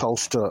going in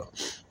close to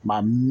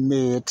my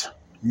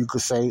you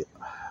could say,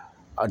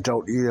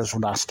 adult years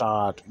when I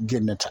started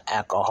getting into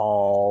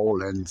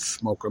alcohol and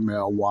smoking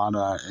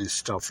marijuana and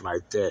stuff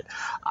like that,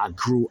 I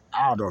grew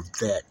out of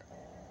that,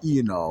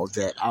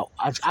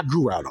 I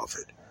grew out of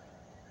it.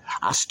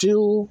 I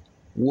still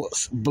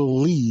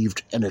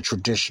believed in a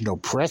traditional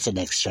present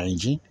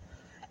exchanging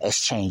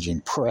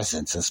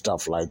presents and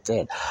stuff like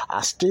that.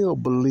 I still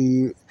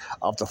believe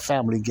of the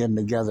family getting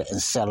together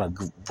and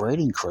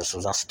celebrating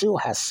Christmas. I still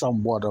have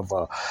somewhat of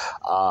a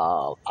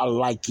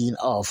liking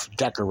of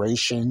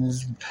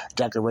decorations,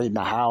 decorating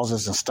the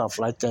houses and stuff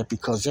like that,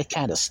 because that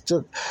kind of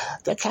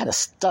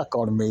stuck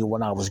on me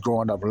when I was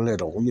growing up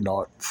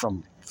little,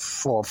 from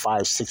 4,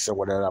 5, 6 or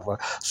whatever.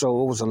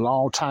 So it was a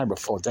long time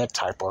before that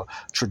type of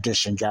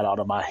tradition got out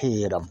of my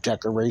head of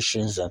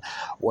decorations and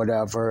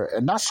whatever.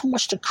 And not so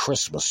much the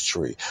Christmas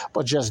tree,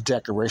 but just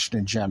decoration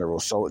in general.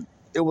 So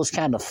it was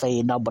kind of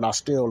fading out, but I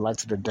still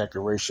liked the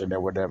decoration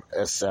and whatever,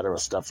 et cetera,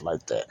 stuff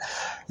like that,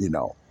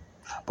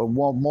 But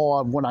one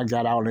more when I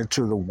got out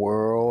into the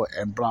world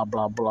and blah,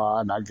 blah,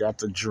 blah, and I got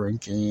the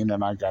drinking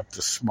and I got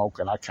the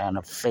smoking, I kind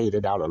of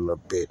faded out a little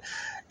bit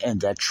in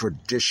that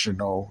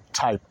traditional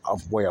type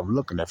of way of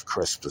looking at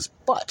Christmas.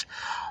 But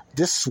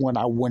this is when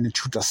I went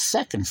into the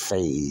second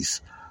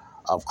phase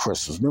of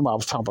Christmas. Remember, I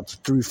was talking about the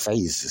 3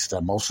 phases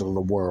that most of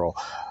the world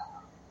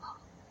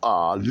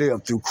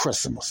live through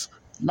Christmas.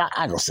 Not,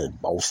 I don't say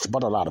most,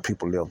 but a lot of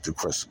people live through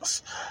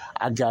Christmas.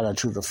 I got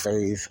into the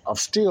phase of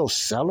still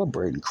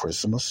celebrating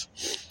Christmas,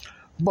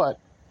 but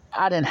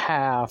I didn't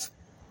have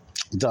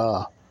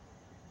the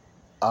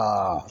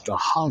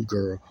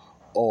hunger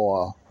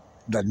or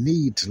the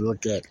need to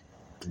look at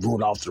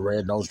Rudolph the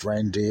Red-Nosed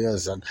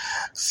Reindeers and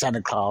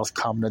Santa Claus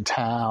coming to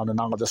town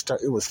and all of this stuff.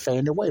 It was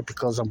fading away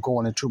because I'm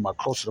going into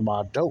closer to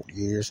my adult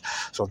years.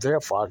 So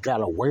therefore, I got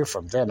away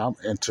from that. I'm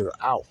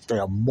out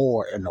there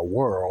more in the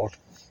world,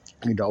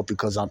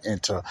 because I'm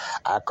into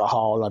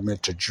alcohol, I'm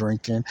into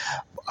drinking.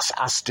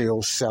 I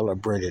still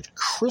celebrated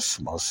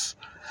Christmas,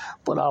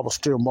 but I was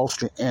still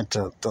mostly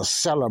into the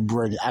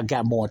celebrating. I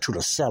got more into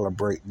the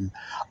celebrating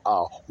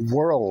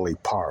worldly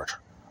part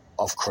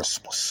of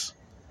Christmas.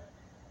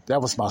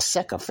 That was my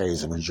second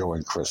phase of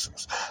enjoying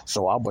Christmas.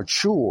 So I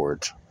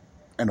matured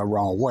in the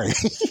wrong way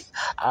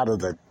out of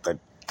the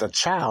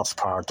child's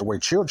part, the way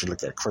children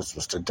look at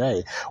Christmas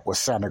today with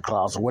Santa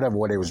Claus or whatever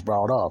way they was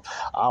brought up.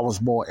 I was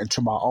more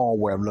into my own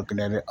way of looking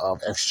at it,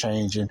 of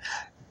exchanging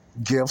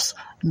gifts,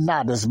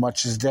 not as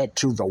much as that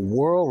to the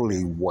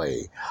worldly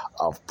way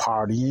of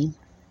partying,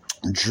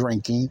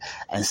 drinking,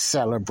 and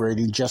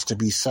celebrating just to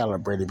be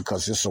celebrated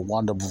because it's a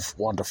wonderful,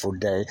 wonderful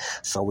day.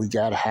 So we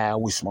got high,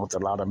 we smoked a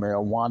lot of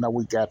marijuana,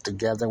 we got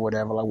together,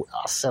 whatever.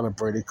 I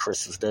celebrated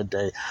Christmas that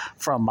day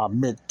from my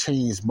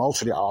mid-teens,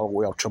 mostly all the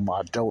way up to my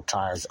adult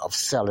times of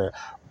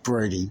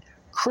celebrating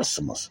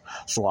Christmas.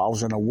 So I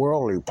was in a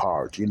worldly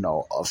part,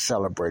 of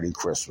celebrating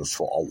Christmas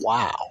for a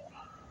while.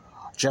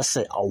 Just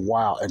say a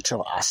while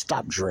until I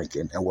stopped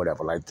drinking and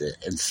whatever like that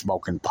and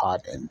smoking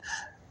pot and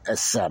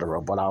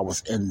etc. But I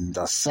was in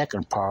the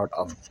second part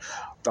of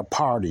the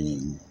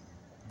partying,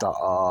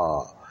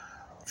 the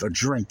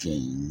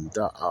drinking,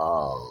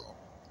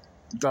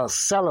 the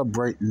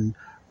celebrating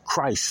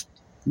Christ,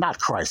 not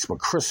Christ, but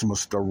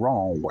Christmas the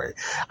wrong way.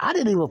 I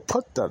didn't even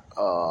put the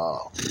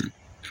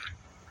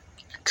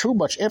too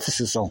much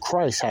emphasis on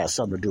Christ had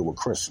something to do with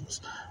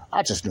Christmas.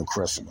 I just knew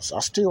Christmas.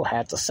 I still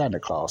had the Santa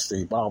Claus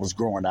thing, but I was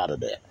growing out of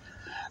that.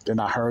 Then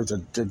I heard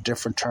the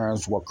different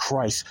terms what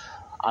Christmas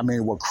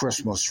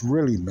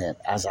really meant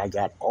as I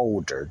got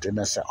older. Then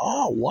I said,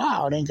 oh,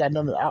 wow, it ain't got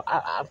nothing.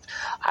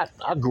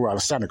 I grew out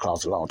of Santa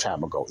Claus a long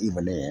time ago,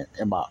 even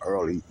in my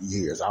early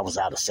years. I was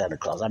out of Santa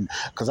Claus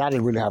because I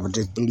didn't really have a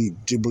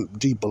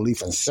deep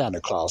belief in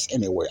Santa Claus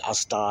anyway. I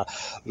started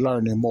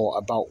learning more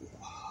about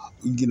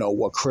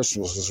what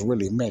Christmas was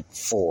really meant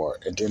for.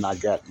 And then I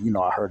got,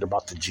 I heard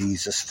about the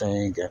Jesus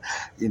thing and,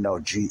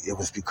 it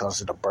was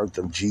because of the birth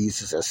of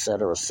Jesus, et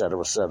cetera,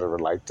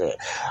 like that.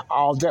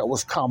 All that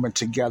was coming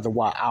together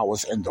while I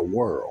was in the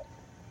world.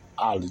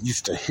 I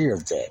used to hear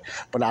that,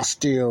 but I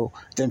still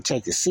didn't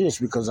take it serious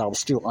because I was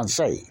still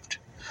unsaved.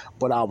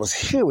 But I was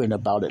hearing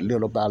about it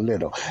little by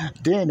little.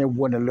 Then it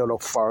went a little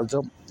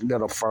further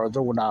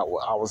when I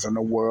was in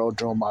the world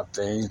doing my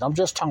things. I'm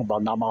just talking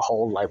about not my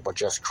whole life, but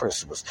just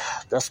Christmas.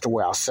 That's the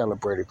way I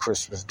celebrated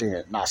Christmas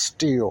then. And I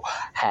still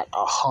had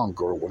a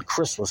hunger. When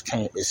Christmas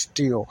came, it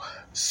still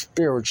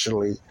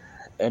spiritually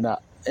and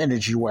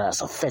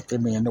energy-wise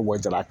affected me in a way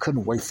that I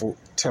couldn't wait for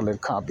till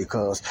it come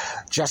because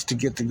just to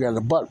get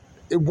together. But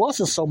it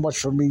wasn't so much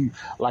for me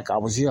like I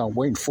was young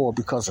waiting for it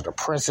because of the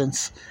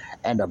presents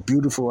and the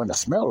beautiful and the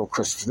smell of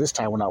Christmas. This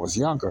time when I was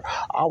younger,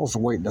 I was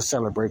waiting to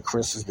celebrate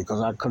Christmas because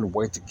I couldn't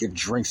wait to get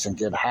drinks and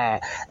get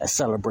high and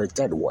celebrate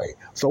that way.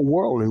 So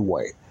worldly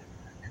way.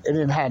 It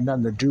didn't have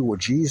nothing to do with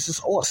Jesus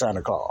or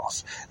Santa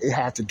Claus. It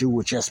had to do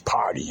with just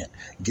partying,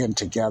 getting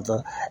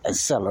together and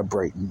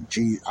celebrating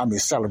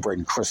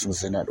celebrating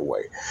Christmas in that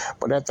way.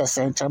 But at the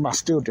same time, I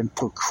still didn't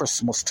put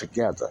Christmas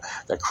together,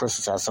 that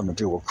Christmas had something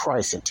to do with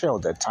Christ until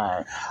that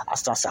time. I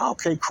started saying,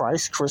 okay,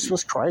 Christ,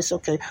 Christmas, Christ,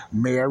 okay,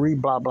 Mary,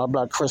 blah, blah,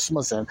 blah,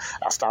 Christmas. And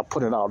I started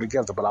putting it all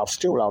together, but I was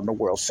still out in the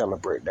world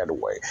celebrating that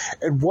way.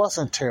 It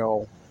wasn't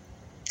until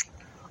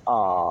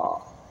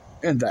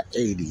in the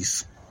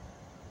 80s,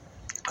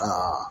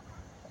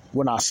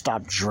 when I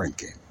stopped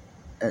drinking.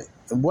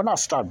 And when I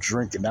stopped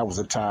drinking, that was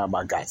the time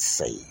I got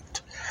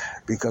saved.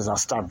 Because I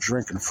stopped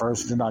drinking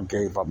first, then I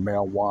gave up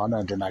marijuana,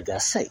 and then I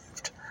got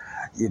saved.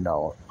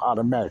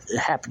 Automatically. It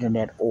happened in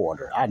that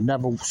order. I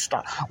never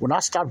stopped. When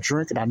I stopped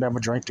drinking, I never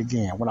drank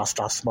again. When I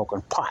started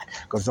smoking pot,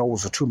 because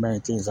those are two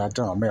main things I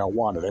done.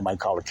 Marijuana, they might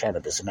call it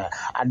cannabis. And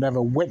I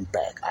never went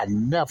back. I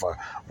never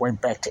went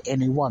back to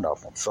any one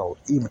of them. So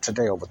even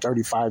today, over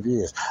 35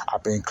 years,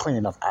 I've been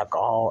clean of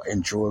alcohol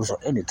and drugs or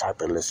any type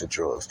of illicit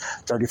drugs.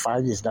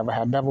 35 years,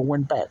 never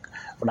went back.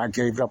 When I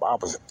gave it up,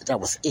 that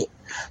was it.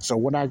 So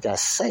when I got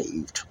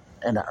saved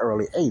in the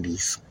early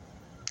 80s,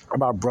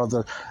 my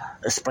brother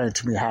explained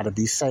to me how to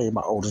be saved.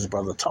 My oldest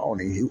brother,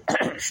 Tony, who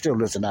still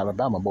lives in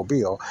Alabama,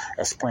 Mobile,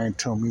 explained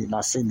to me, and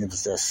I seen it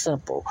was that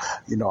simple.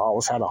 I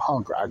always had a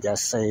hunger. I got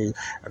saved,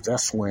 and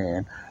that's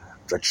when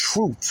the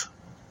truth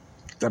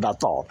that I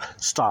thought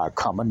started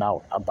coming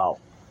out about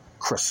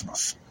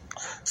Christmas.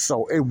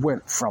 So it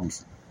went from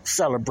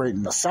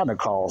celebrating the Santa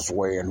Claus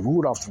way and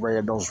Rudolph the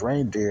Red-Nosed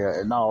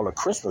Reindeer and all the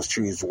Christmas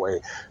trees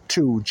way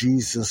to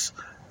Jesus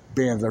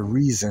being the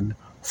reason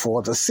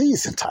for the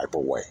season type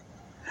of way.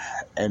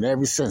 And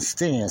ever since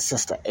then,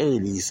 since the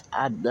 80s,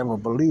 I never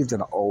believed in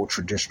the old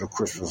traditional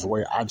Christmas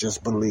way. I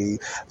just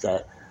believe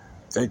that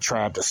they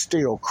tried to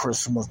steal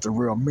Christmas, the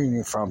real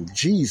meaning, from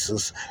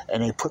Jesus,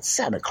 and they put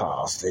Santa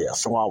Claus there.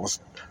 So I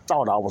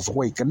thought I was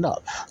waking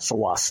up.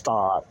 So I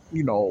started,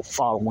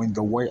 following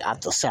the way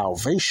after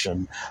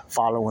salvation,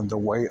 following the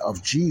way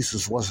of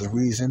Jesus was the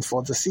reason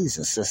for the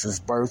season, since his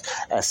birth,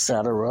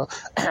 etc.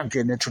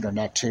 Getting into the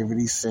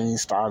nativity scene,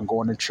 started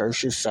going to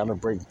churches,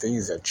 celebrating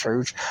things at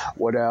church,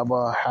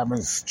 whatever,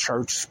 having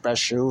church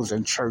specials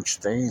and church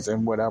things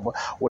and whatever.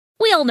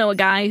 We all know a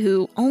guy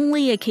who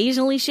only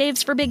occasionally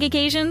shaves for big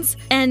occasions,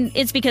 and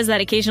it's because that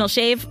occasional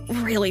shave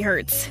really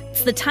hurts.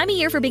 It's the time of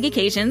year for big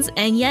occasions,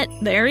 and yet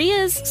there he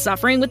is,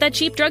 suffering with that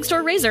cheap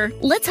drugstore razor.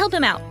 Let's help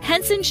him out.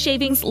 Henson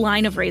Shaving's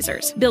line of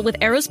razors, built with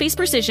aerospace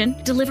precision,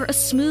 deliver a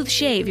smooth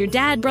shave your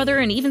dad, brother,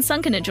 and even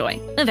son can enjoy,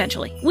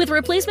 eventually. With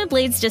replacement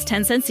blades just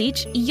 10 cents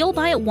each, you'll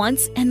buy it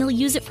once, and they'll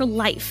use it for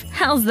life.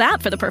 How's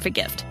that for the perfect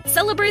gift?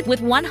 Celebrate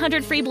with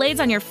 100 free blades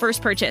on your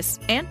first purchase,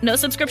 and no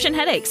subscription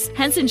headaches.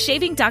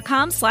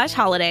 HensonShaving.com/holiday.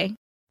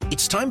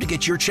 It's time to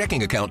get your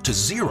checking account to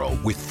zero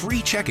with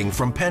free checking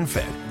from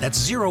PenFed. That's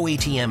zero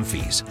ATM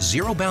fees,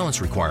 zero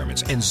balance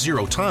requirements, and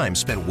zero time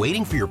spent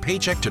waiting for your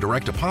paycheck to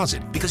direct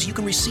deposit because you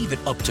can receive it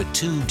up to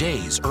 2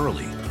 days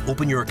early.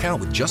 Open your account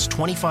with just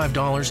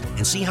 $25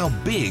 and see how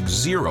big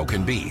zero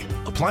can be.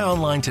 Apply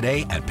online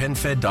today at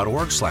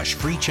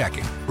PenFed.org/free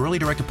checking. Early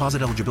direct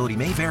deposit eligibility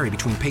may vary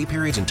between pay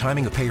periods and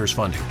timing of payers'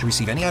 funding. To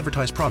receive any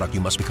advertised product,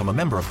 you must become a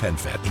member of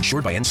PenFed,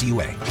 insured by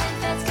NCUA.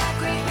 PenFed's got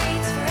great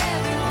rates for everyone.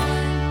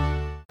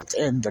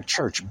 In the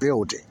church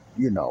building,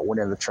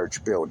 within the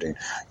church building,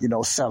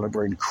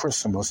 celebrating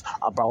Christmas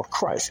about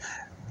Christ.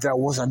 There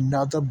was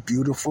another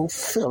beautiful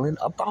feeling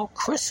about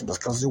Christmas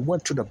because it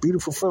went to the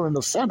beautiful feeling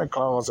of Santa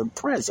Claus and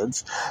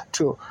presents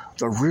to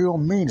the real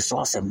meaning. So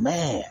I said,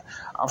 man,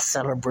 I'm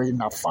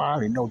celebrating. I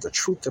finally know the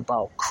truth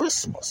about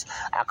Christmas.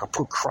 I could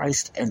put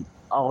Christ and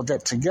all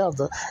that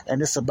together,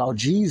 and it's about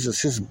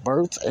Jesus, his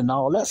birth, and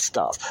all that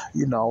stuff,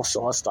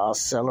 So I started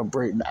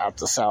celebrating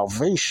after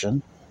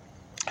salvation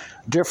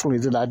differently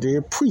than I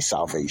did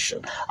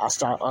pre-salvation. I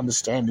started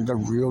understanding the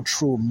real,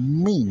 true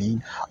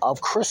meaning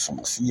of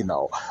Christmas,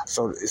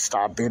 So it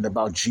started being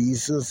about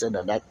Jesus and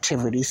an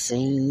activity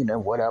scene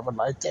and whatever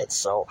like that.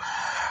 So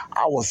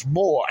I was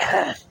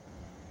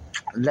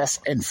less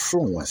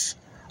influenced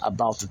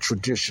about the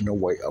traditional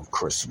way of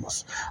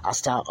Christmas. I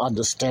started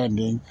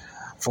understanding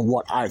from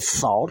what I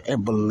thought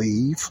and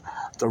believe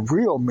the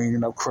real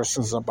meaning of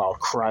Christmas about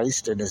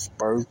Christ and his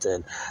birth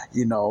and,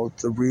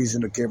 the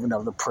reason of giving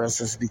of the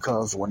presents,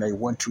 because when they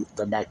went to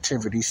the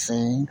nativity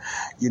scene,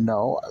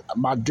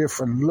 my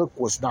different look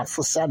was not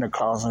for Santa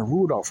Claus and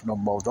Rudolph no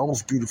more.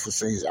 Those beautiful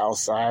scenes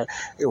outside,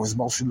 it was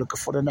mostly looking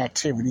for the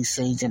nativity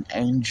scenes and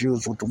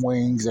angels with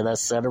wings and et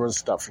cetera,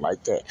 stuff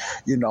like that,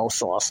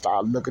 So I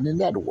started looking in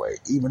that way,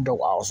 even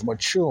though I was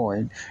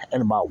maturing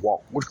in my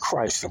walk with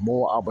Christ. The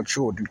more I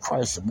matured in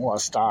Christ, the more I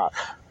started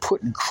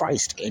putting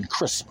Christ in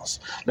Christmas.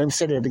 Let me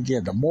say that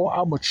again. The more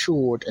I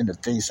matured in the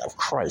things of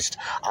Christ,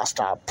 I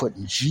started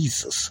putting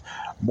Jesus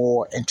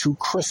more into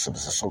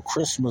Christmas. And so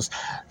Christmas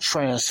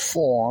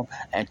transformed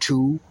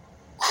into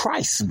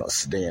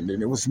Christmas then.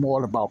 And it was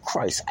more about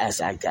Christ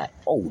as I got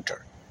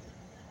older.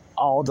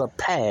 All the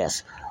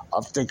past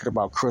of thinking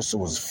about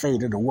Christmas was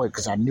faded away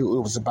because I knew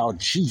it was about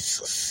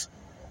Jesus,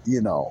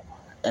 you know.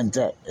 And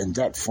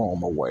that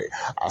form of way,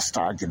 I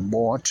started getting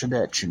more into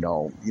that. You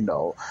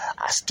know,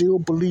 I still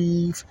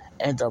believe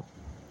in the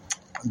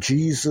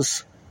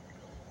Jesus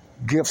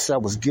gifts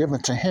that was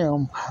given to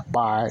him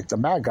by the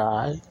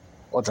Magi,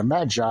 or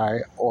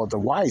the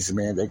wise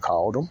men they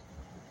called them,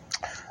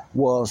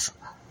 was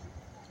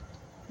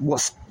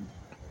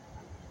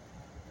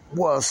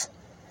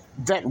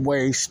that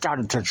way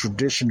started the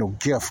traditional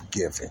gift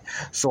giving.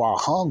 So I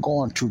hung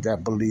on to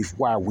that belief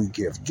why we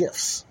give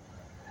gifts.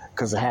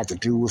 Because it had to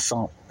do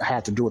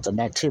with the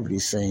nativity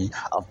scene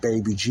of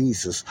baby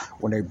Jesus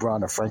when they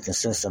brought the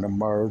frankincense and the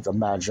myrrh, the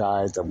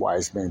magi, the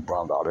wise men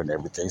brought out and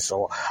everything.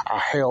 So I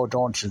held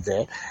on to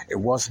that. It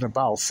wasn't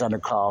about Santa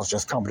Claus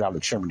just coming down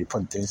the chimney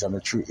putting things on the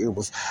tree. It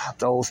was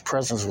those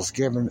presents was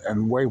given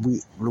and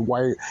the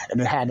way, and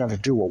it had nothing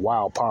to do with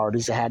wild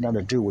parties. It had nothing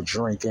to do with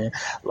drinking.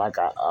 Like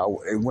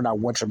when I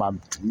went to my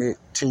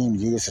mid-teen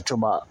years into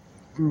my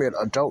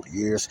mid-adult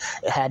years,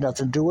 it had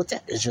nothing to do with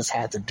that. It just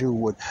had to do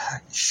with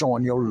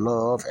showing your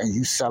love and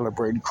you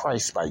celebrating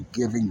Christ by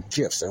giving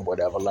gifts and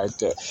whatever like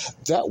that.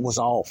 That was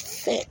all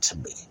fed to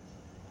me.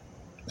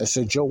 I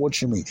said, Joe,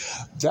 what you mean?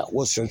 That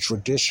was a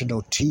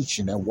traditional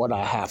teaching and what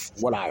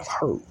I've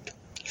heard.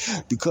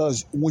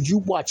 Because when you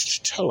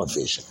watch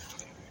television,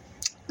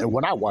 and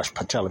when I watched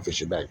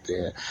television back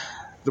then,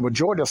 the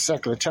majority of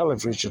secular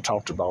television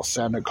talked about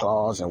Santa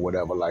Claus and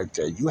whatever like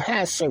that. You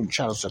had certain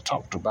channels that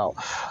talked about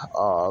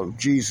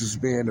Jesus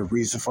being the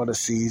reason for the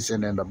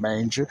season and the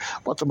manger,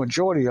 but the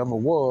majority of it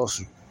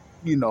was,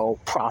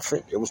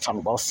 prophet. It was talking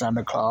about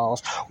Santa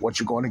Claus, what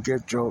you're going to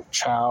get your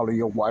child or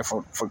your wife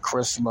for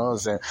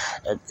Christmas, and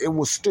it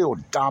was still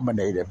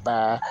dominated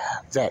by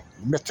that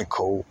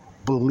mythical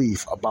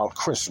belief about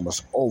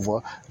Christmas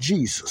over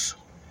Jesus.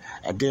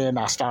 And then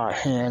I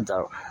started hearing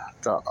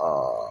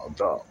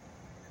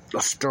the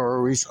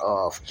stories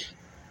of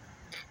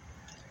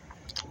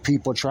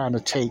people trying to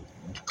take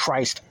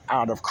Christ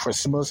out of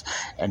Christmas,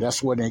 and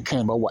that's when they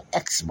came up with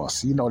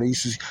Xmas. They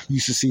used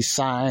to see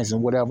signs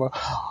and whatever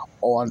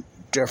on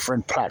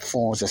different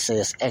platforms that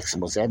says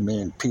Xmas. That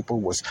means people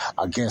was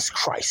against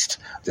Christ.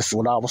 This is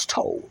what I was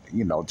told.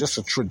 This is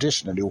a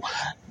tradition,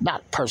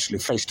 not personally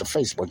face to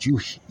face, but you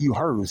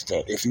heard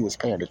that if you was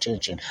paying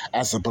attention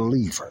as a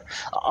believer.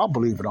 An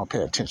unbeliever don't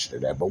pay attention to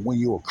that, but when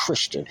you're a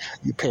Christian,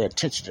 you pay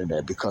attention to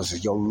that because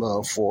of your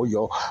love for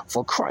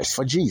Christ,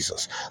 for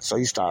Jesus. So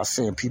you start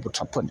seeing people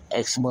putting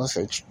Xmas.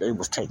 They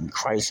was taking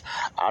Christ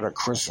out of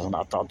Christmas, and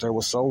I thought they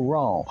were so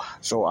wrong.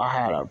 So I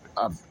had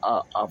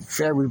a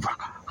very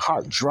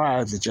heart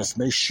drive to just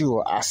make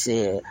sure I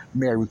said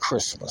Merry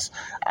Christmas.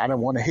 I don't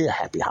want to hear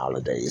Happy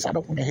Holidays. I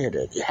don't want to hear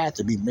that. It had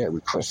to be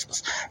Merry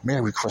Christmas.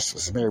 Merry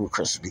Christmas, Merry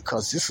Christmas,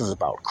 because this is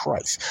about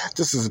Christ.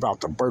 This is about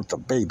the birth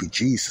of baby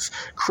Jesus.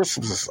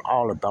 Christmas is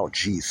all about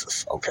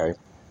Jesus, okay?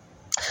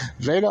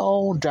 Later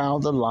on down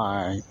the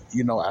line,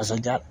 as I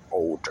got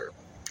older,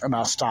 and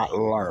I started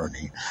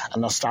learning,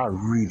 and I started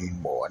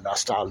reading more, and I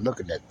started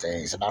looking at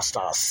things, and I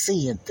started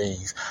seeing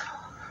things.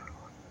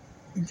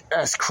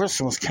 As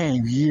Christmas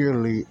came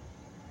yearly,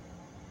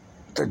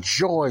 the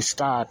joy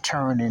started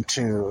turning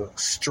into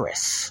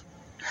stress.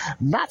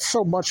 Not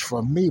so much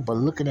for me, but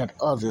looking at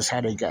others,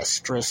 how they got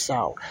stressed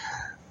out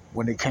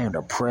when it came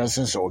to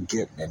presents or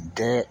getting in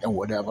debt and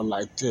whatever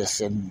like this.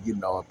 And,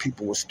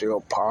 people were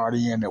still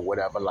partying and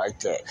whatever like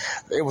that.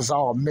 It was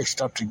all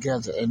mixed up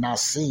together, and I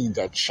seen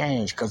that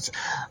change. Because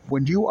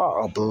when you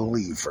are a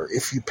believer,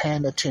 if you're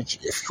paying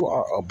attention, if you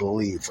are a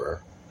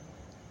believer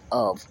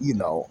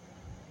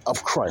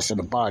of Christ and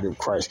the body of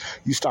Christ,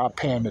 you start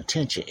paying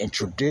attention, and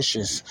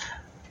traditions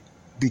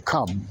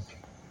become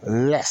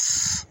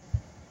less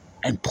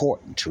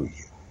important to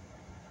you.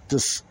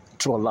 This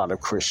to a lot of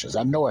Christians.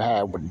 I know it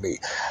had with me.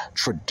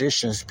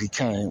 Traditions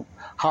became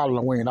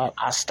Halloween.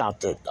 I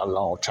stopped it a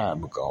long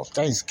time ago.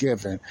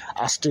 Thanksgiving,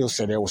 I still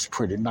said it was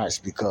pretty nice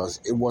because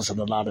it wasn't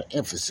a lot of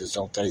emphasis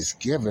on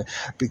Thanksgiving,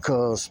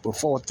 because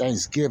before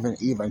Thanksgiving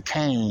even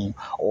came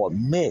or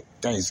met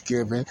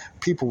Thanksgiving,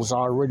 people was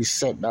already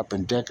setting up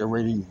and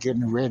decorating,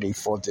 getting ready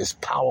for this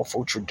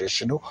powerful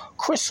traditional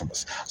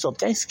Christmas. So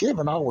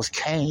Thanksgiving always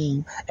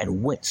came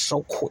and went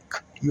so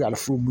quick. You got a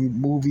few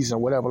movies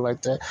and whatever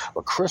like that,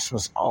 but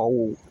Christmas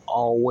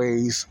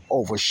always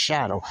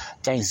overshadowed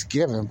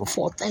Thanksgiving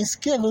before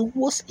Thanksgiving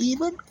was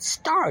even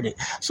started.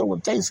 So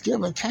when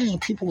Thanksgiving came,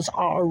 people was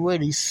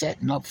already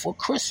setting up for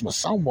Christmas.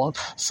 Some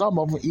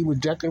of them even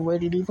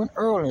decorated even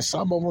early, and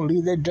some of them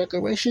leave their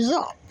decorations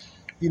up,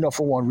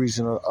 for one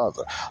reason or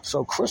other.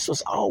 So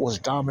Christmas always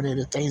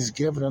dominated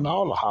Thanksgiving and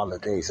all the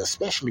holidays,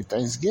 especially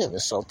Thanksgiving.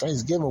 So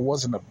Thanksgiving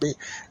wasn't a big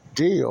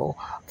deal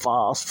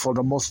for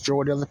the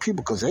majority of the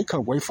people because they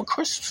couldn't wait for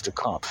Christmas to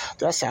come.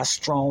 That's how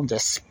strong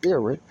that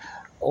spirit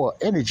or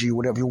energy,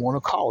 whatever you want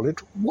to call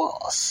it,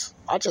 was.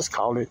 I just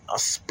call it a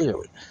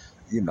spirit,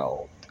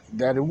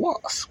 that it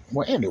was.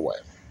 Well, anyway,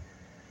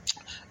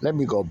 let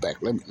me go back.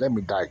 Let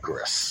me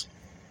digress.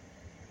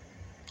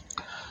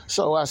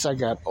 So as I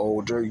got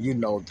older,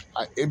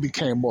 it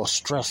became more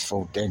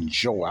stressful than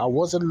joy. I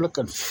wasn't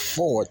looking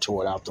forward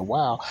to it after a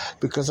while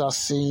because I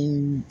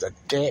seen the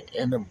debt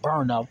and the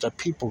burnout that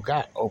people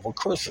got over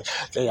Christmas.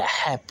 They are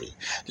happy.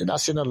 Then I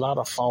seen a lot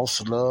of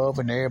false love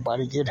and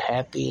everybody get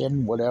happy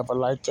and whatever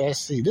like that.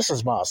 See, this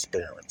is my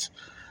experience.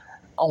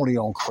 Only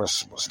on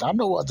Christmas. Now, I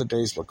know other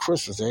days, but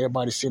Christmas,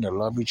 everybody seem to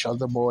love each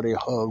other more. They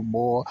hug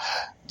more.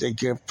 They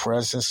give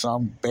presents,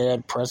 some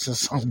bad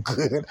presents, some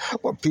good.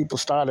 But people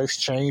start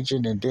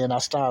exchanging, and then I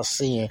start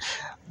seeing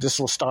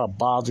this will start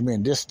bothering me.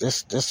 And this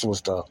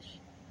was the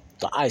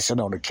icing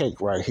on the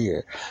cake right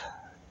here.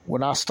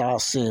 When I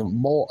start seeing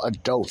more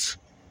adults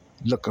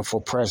looking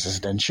for presents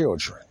than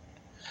children.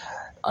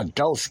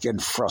 Adults getting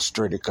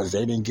frustrated because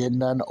they didn't get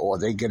none, or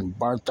they getting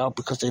burnt out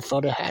because they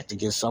felt they had to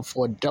get something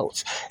for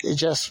adults.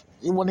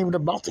 It wasn't even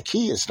about the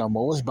kids no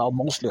more. It was about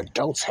mostly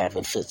adults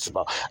having fits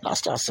about. And I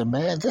started saying,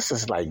 man, this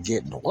is like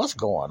getting what's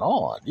going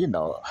on,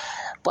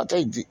 But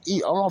I'm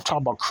talking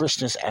about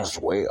Christians as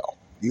well,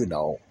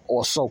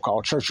 or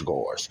so-called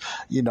churchgoers.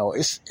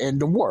 It's in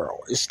the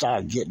world. It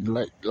started getting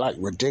like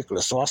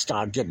ridiculous. So I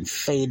started getting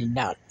fading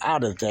out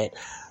of that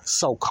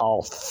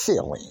so-called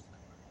feeling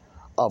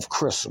of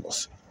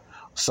Christmas.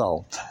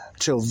 So,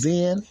 till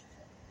then,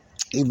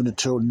 even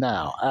until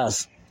now,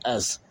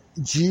 as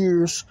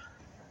years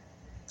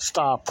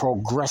start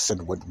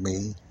progressing with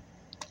me,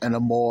 and the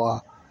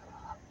more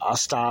I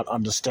start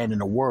understanding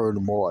the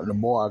word more, and the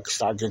more I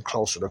start getting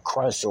closer to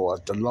Christ, or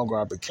the longer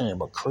I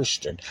became a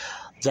Christian,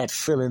 that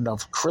feeling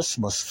of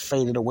Christmas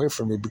faded away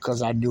from me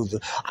because I knew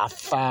that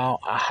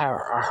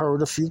I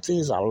heard a few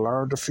things, I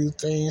learned a few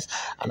things,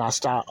 and I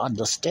started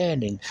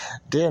understanding.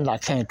 Then I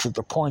came to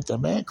the point that,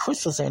 man,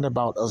 Christmas ain't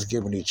about us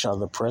giving each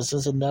other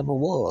presents. It never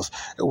was.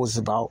 It was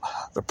about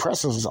the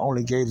presents was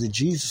only gave to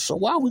Jesus. So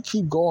why we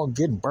keep going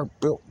getting burnt,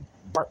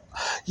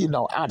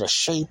 out of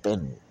shape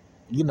and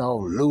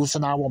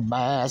losing our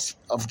minds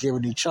of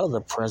giving each other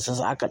presents?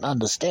 I can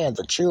understand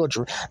the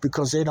children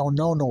because they don't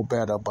know no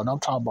better, but I'm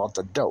talking about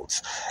the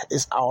adults.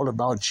 It's all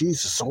about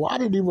Jesus. So I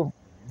didn't even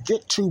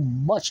get too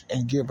much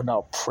in giving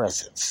out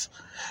presents.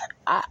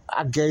 I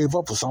gave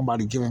up for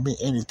somebody giving me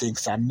anything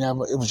because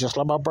it was just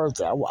like my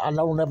birthday. I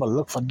don't ever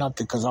look for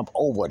nothing because I'm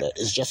over that.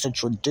 It's just a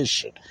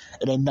tradition.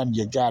 It ain't nothing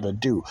you got to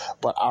do.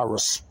 But I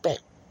respect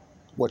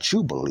what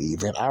you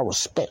believe in. I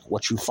respect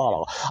what you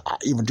follow. I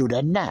even do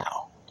that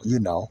now,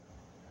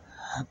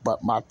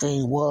 But my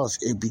thing was,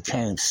 it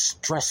became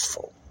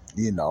stressful,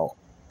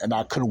 and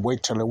I couldn't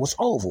wait till it was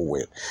over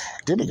with.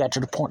 Then it got to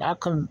the point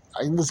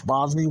it was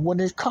bothering me when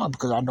it comes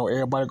because I know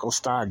everybody gonna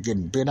start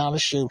getting bent out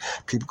of shape.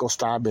 People gonna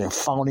start being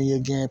phony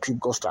again. People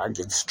gonna start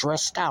getting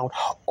stressed out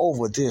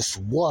over this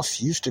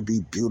used to be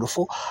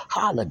beautiful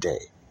holiday.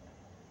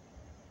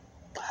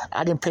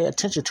 I didn't pay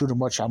attention to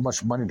how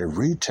much money the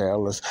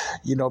retailers,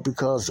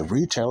 because the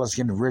retailers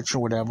getting rich or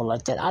whatever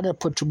like that. I didn't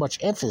put too much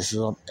emphasis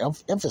on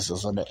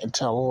it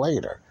until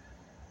later.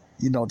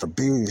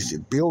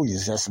 The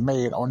billions that's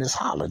made on this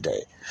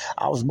holiday.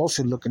 I was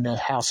mostly looking at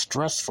how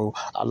stressful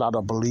a lot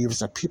of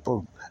believers and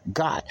people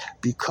got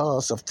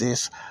because of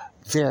this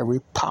very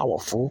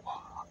powerful,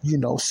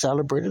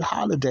 celebrated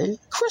holiday,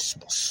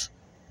 Christmas.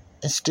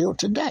 And still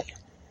today.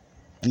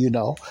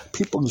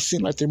 People who seem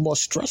like they're more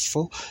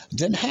stressful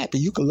than happy.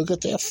 You can look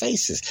at their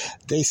faces.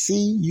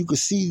 You can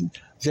see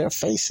their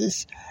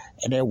faces,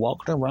 and they're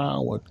walking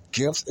around with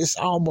gifts. It's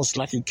almost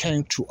like it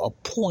came to a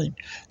point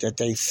that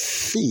they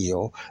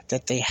feel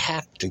that they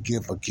have to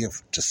give a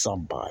gift to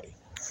somebody.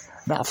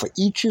 Now, for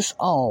each his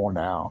own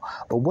now,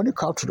 but when it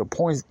comes to the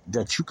point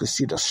that you can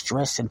see the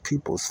stress in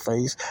people's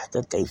face,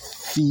 that they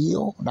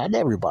feel, not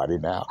everybody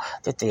now,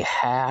 that they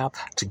have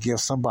to give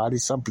somebody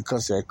something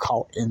because they're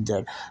caught in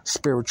that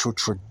spiritual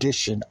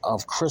tradition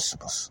of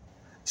Christmas.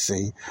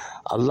 See,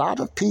 a lot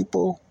of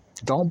people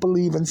don't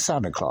believe in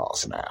Santa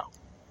Claus now.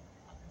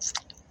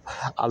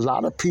 A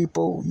lot of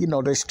people,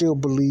 they still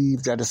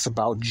believe that it's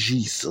about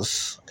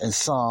Jesus, and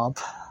some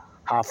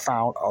I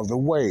found other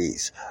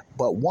ways.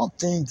 But one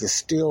thing that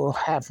still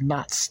have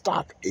not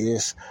stopped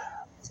is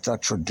the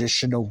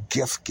traditional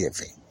gift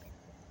giving.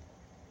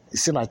 You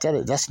see, like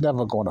that's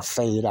never going to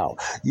fade out.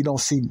 You don't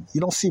see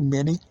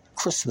many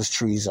Christmas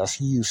trees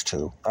as you used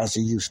to.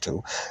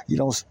 You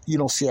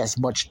don't see as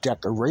much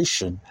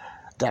decorating.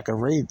 I can't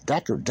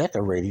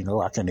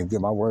even get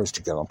my words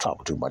together. I'm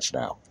talking too much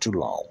now. Too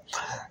long.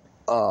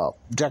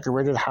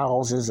 Decorated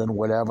houses and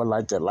whatever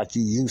like that, like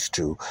you used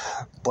to.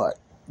 But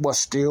what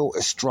still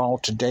is strong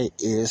today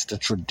is the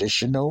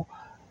traditional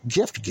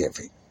gift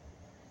giving.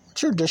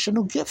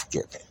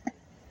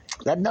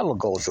 That never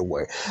goes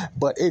away.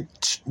 But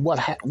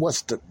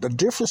what's the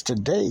difference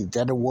today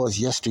than it was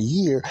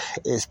yesteryear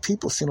is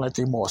people seem like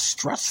they're more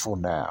stressful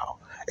now.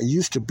 It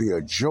used to be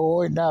a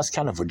joy. Now it's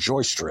kind of a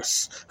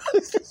joystress.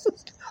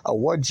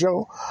 What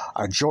joy?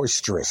 A joy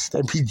stress.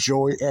 There be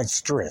joy and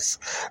stress.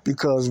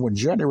 Because when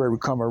January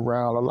come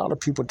around, a lot of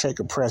people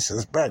taking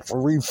presents back for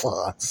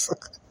refunds.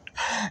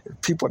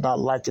 People not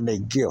liking their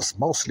gifts,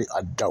 mostly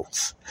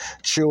adults.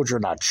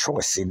 Children are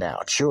choosy now.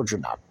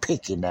 Children are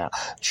picky now.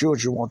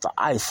 Children want the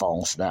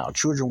iPhones now.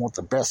 Children want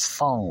the best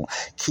phone.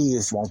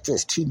 Kids want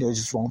this.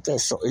 Teenagers want that.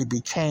 So it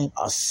became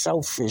a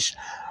selfish,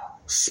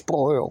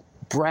 spoiled,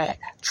 brat,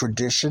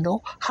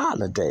 traditional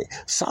holiday.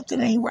 Something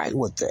ain't right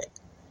with that.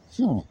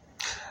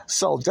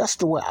 So that's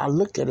the way I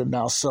look at it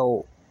now.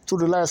 So through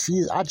the last few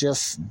years, I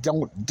just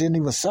didn't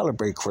even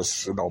celebrate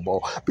Christmas no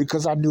more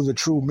because I knew the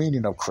true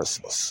meaning of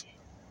Christmas.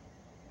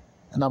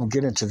 And I'm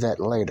getting to that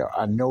later.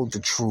 I know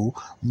the true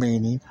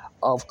meaning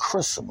of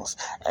Christmas.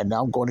 And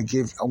now I'm going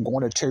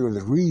to tell you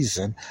the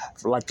reason,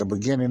 like the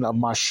beginning of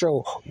my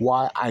show,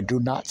 why I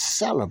do not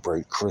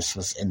celebrate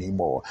Christmas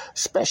anymore,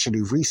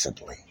 especially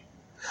recently.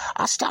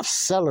 I stopped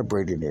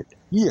celebrating it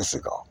years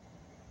ago.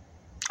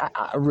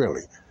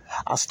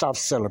 I stopped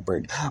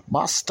celebrating.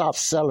 My stop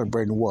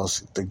celebrating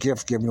was the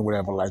gift giving or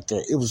whatever like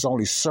that. It was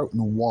only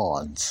certain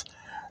ones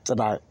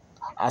that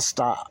I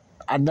stopped.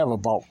 I never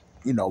bought,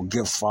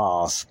 gifts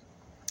for us.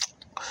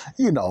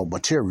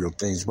 Material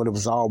things, but it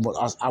was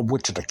almost, I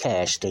went to the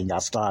cash thing. I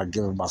started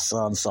giving my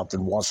son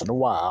something once in a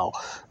while,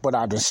 but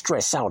I didn't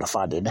stress out if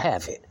I didn't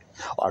have it.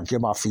 Or give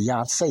my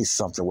fiance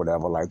something,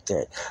 whatever like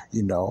that,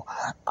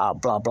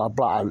 blah, blah,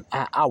 blah.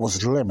 I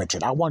was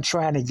limited. I wasn't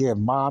trying to give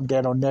mom,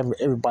 dad, or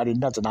everybody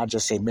nothing. I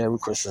just say Merry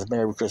Christmas,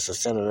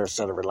 et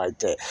cetera, like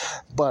that.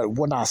 But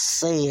when I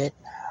said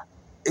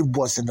it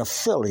wasn't a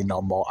feeling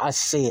no more. I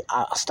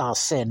started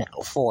saying it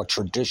for a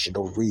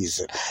traditional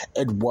reason.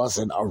 It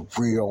wasn't a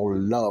real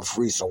love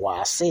reason why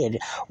I said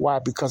it. Why?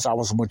 Because I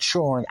was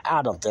maturing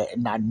out of that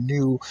and I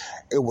knew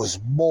it was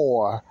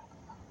more.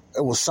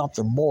 It was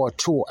something more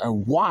to it.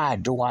 And why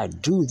do I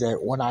do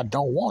that when I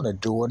don't want to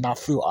do it and I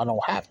feel I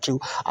don't have to?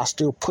 I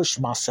still push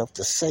myself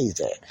to say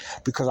that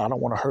because I don't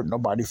want to hurt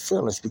nobody's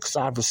feelings, because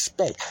I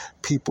respect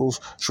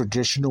people's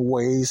traditional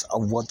ways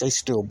of what they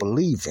still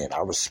believe in.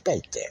 I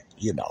respect that,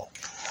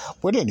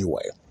 But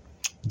anyway,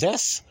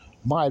 that's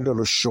my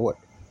little short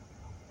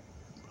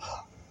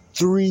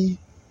 3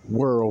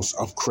 worlds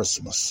of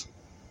Christmas.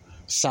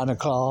 Santa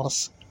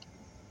Claus,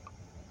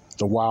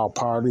 the Wild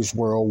Party's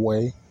World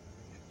Way,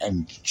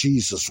 and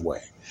Jesus'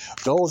 way.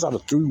 Those are the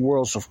 3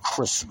 worlds of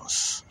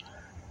Christmas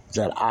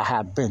that I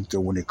have been through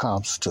when it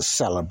comes to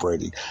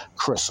celebrating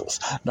Christmas.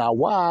 Now,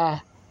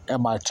 why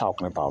am I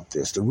talking about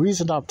this? The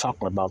reason I'm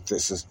talking about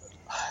this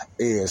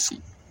is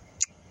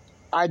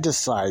I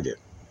decided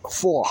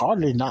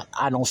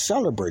I don't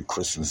celebrate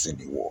Christmas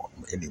anymore.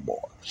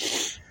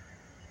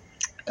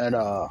 And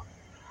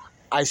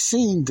I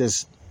seen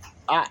this.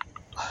 I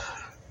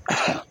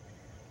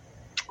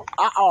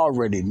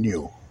already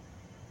knew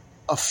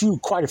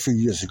quite a few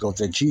years ago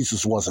that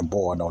Jesus wasn't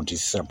born on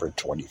December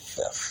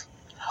 25th.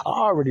 I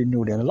already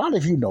knew that. A lot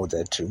of you know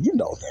that too. You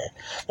know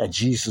that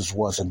Jesus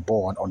wasn't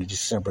born on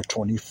December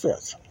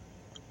 25th.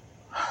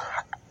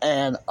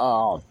 And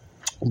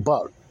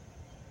but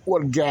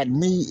what got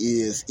me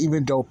is,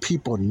 even though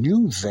people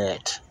knew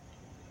that,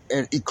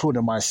 and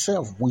including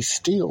myself, we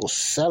still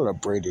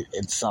celebrated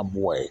in some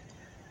way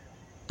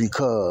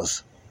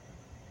because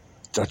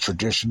the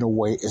traditional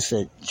way is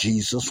that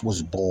Jesus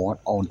was born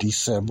on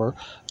December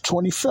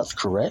 25th,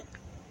 correct?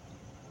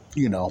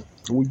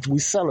 We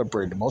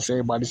celebrate it. Most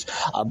everybody's,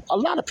 a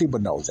lot of people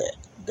know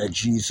that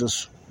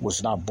Jesus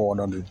was not born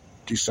on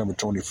December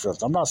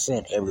 25th. I'm not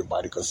saying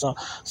everybody, because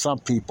some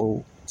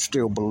people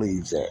still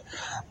believe that.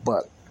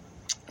 But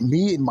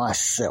me and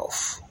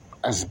myself,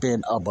 as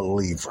being a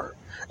believer,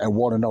 and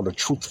want to know the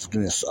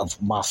truthfulness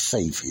of my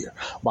Savior,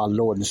 my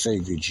Lord and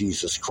Savior,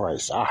 Jesus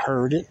Christ. I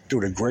heard it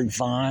through the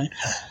grapevine,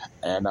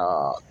 and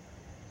not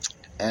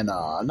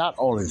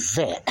only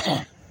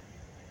that,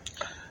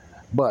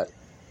 but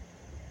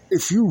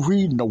if you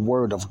read the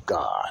Word of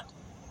God,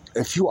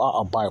 if you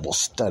are a Bible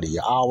studier,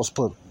 I always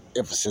put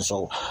emphasis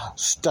on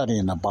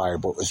studying the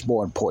Bible is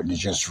more important than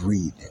just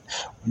reading it.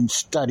 You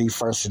study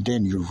first and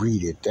then you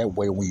read it. That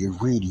way, when you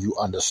read it, you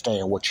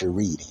understand what you're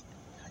reading.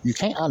 You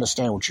can't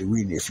understand what you're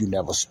reading if you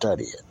never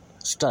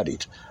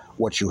studied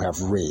what you have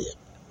read.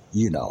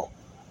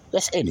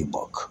 That's any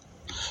book.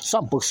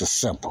 Some books are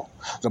simple.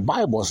 The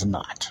Bible is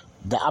not.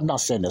 I'm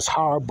not saying it's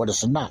hard, but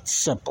it's not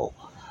simple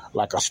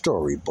like a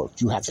storybook.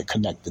 You have to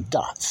connect the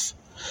dots.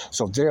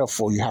 So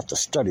therefore, you have to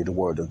study the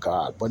Word of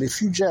God. But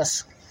if you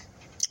just,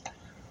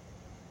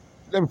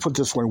 let me put it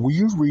this way, when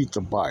you read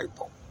the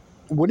Bible,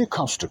 when it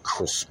comes to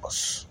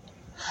Christmas,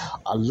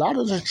 a lot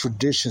of the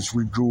traditions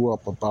we grew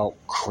up about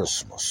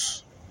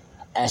Christmas,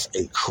 as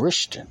a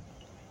Christian,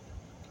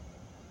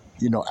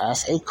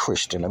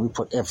 let me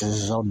put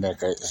emphasis on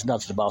that. It's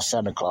nothing about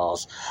Santa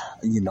Claus,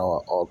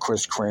 or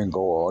Kris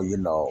Kringle, or,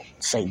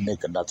 Saint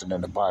Nick, or nothing in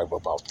the Bible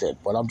about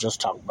that. But I'm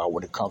just talking about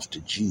when it comes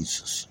to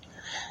Jesus.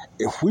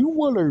 If we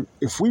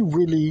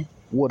really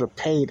would have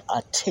paid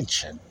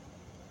attention,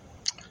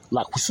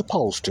 like we're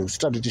supposed to,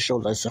 study to show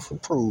thyself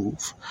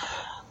approved,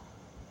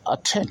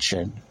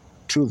 attention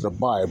to the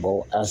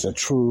Bible as a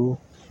true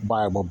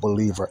Bible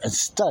believer and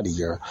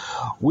studier,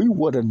 we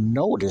would have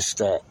noticed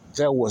that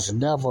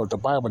the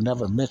Bible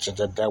never mentioned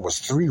that there was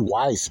 3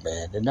 wise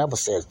men. It never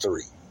said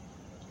 3.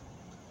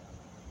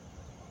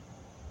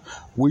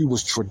 We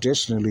was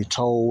traditionally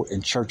told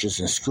in churches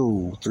and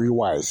school 3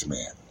 wise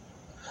men.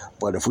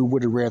 But if we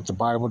would have read the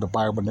Bible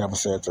never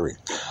said 3.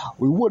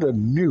 We would have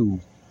knew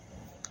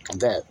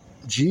that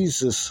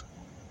Jesus'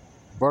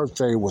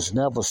 birthday was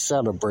never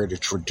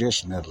celebrated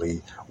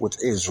traditionally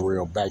with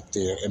Israel back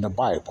there in the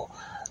Bible.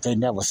 They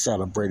never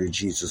celebrated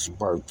Jesus'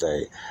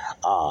 birthday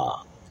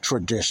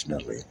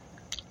traditionally.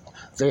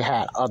 They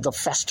had other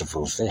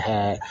festivals. They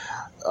had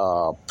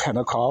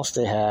Pentecost.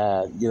 They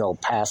had,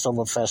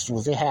 Passover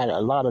festivals. They had a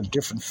lot of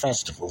different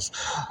festivals,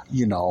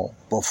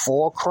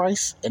 before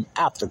Christ and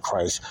after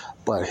Christ.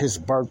 But his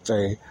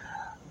birthday,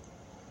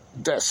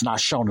 that's not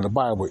shown in the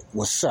Bible,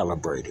 was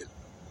celebrated.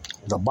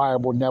 The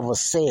Bible never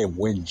said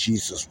when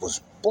Jesus was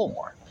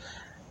born.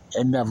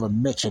 It never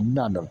mentioned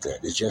none of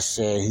that. It just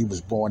said he was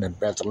born in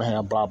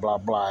Bethlehem, blah, blah,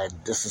 blah, and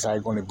this is how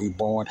he's going to be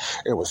born.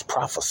 It was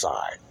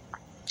prophesied.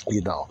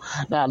 Now,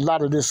 a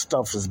lot of this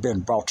stuff has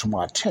been brought to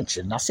my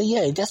attention. I say,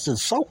 yeah, this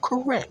is so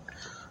correct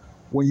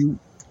when you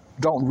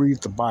don't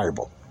read the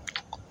Bible.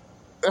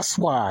 That's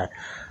why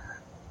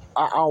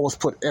I always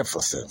put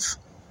emphasis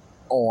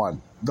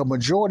on the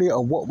majority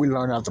of what we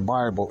learn out of the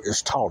Bible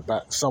is taught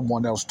by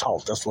someone else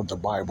taught. That's what the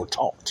Bible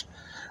taught.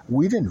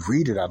 We didn't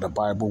read it out of the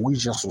Bible. We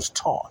just was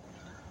taught,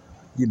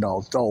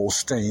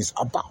 those things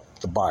about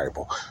the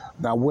Bible.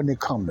 Now, when it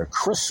comes to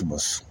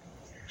Christmas,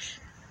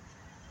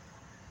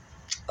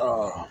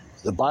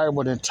 the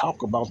Bible didn't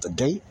talk about the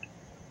date.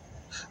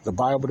 The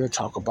Bible didn't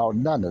talk about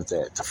none of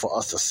that for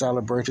us to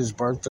celebrate his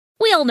birthday.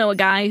 We all know a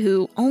guy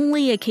who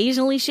only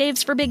occasionally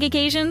shaves for big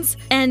occasions,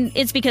 and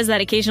it's because that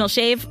occasional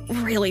shave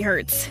really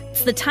hurts.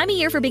 It's the time of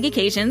year for big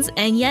occasions,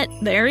 and yet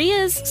there he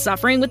is,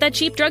 suffering with that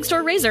cheap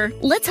drugstore razor.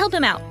 Let's help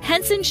him out.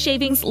 Henson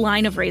Shaving's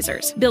line of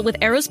razors, built with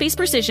aerospace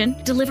precision,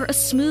 deliver a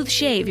smooth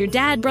shave your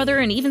dad, brother,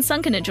 and even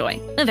son can enjoy,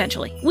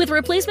 eventually. With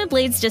replacement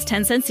blades just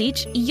 10 cents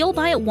each, you'll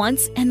buy it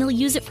once, and they'll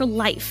use it for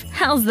life.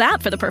 How's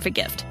that for the perfect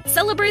gift?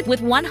 Celebrate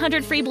with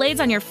 100 free blades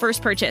on your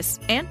first purchase,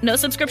 and no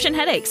subscription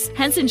headaches.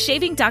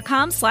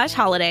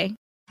 HensonShaving.com/holiday.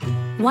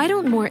 Why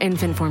don't more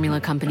infant formula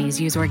companies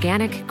use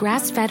organic,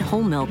 grass-fed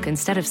whole milk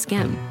instead of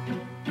skim?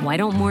 Why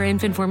don't more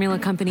infant formula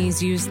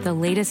companies use the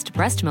latest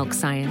breast milk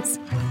science?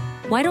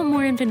 Why don't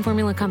more infant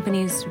formula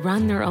companies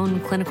run their own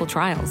clinical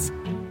trials?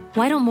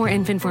 Why don't more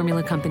infant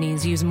formula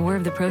companies use more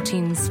of the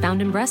proteins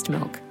found in breast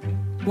milk?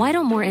 Why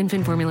don't more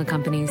infant formula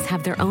companies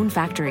have their own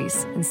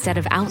factories instead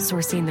of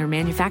outsourcing their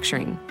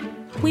manufacturing?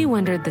 We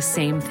wondered the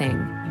same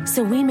thing.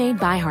 So we made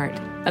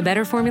ByHeart, a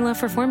better formula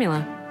for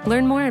formula.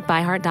 Learn more at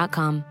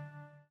byheart.com.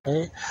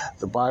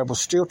 The Bible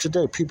still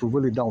today, people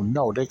really don't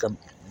know.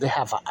 They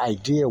have an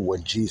idea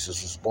when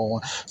Jesus was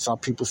born. Some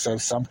people say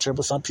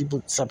September, some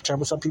people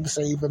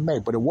say even May,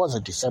 but it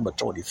wasn't December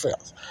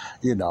 25th,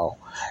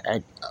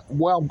 And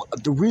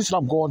the reason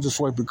I'm going this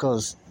way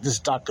because this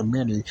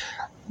documentary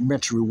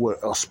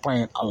will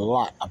explain a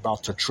lot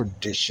about the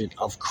tradition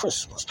of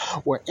Christmas.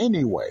 Well,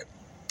 anyway,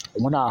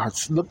 when I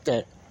looked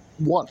at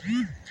what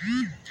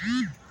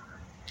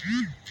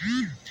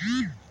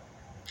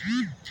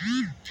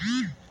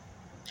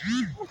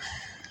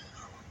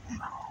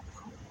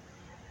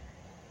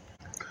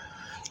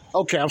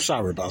Okay, I'm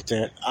sorry about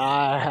that.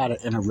 I had an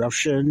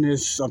interruption.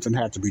 Something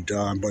had to be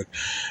done, but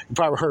you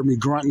probably heard me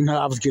grunting.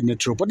 I was getting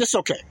into it, but it's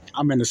okay.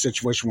 I'm in a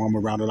situation where I'm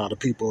around a lot of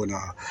people, and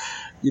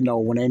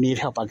when they need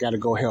help, I got to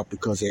go help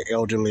because they're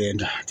elderly,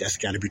 and that's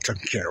got to be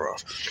taken care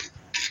of.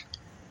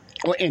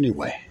 Well,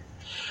 anyway,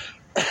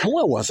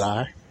 where was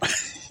I?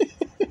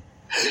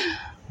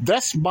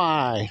 That's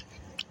my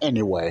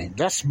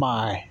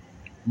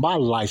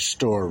life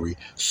story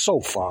so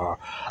far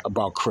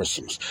about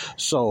Christmas.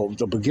 So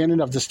the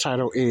beginning of this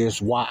title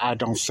is why I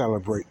don't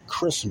celebrate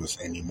Christmas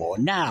anymore.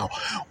 Now,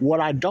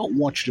 what I don't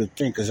want you to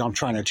think is I'm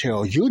trying to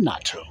tell you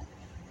not to.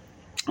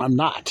 I'm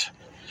not.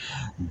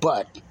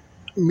 But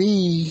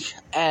me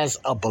as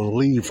a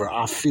believer,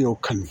 I feel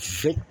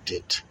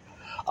convicted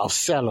of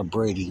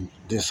celebrating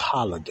this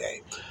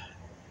holiday.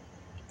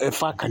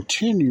 If I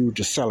continue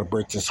to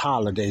celebrate this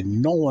holiday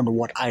knowing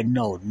what I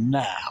know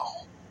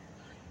now,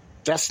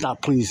 that's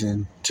not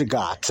pleasing to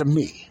God, to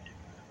me.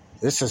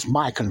 This is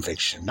my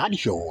conviction,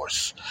 not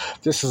yours.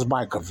 This is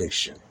my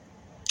conviction.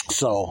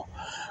 So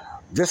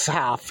this is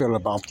how I feel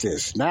about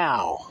this.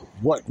 Now,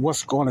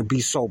 what's going to be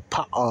so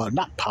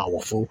not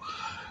powerful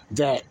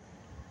that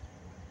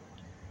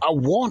I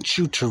want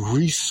you to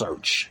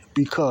research,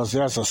 because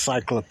there's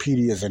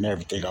encyclopedias and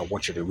everything I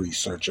want you to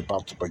research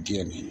about the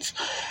beginnings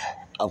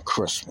of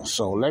Christmas.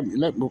 So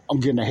I'm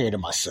getting ahead of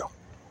myself.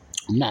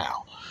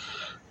 Now,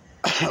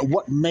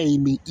 what made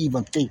me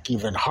even think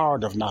even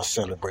hard of not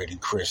celebrating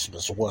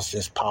Christmas was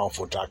this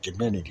powerful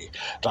documentary,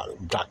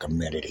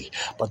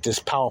 but this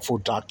powerful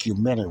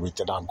documentary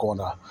that I'm going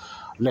to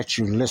let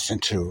you listen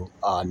to,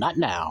 not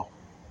now,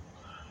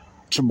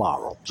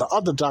 tomorrow. The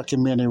other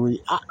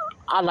documentary,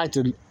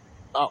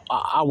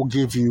 I will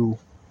give you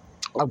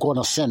I'm going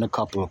to send a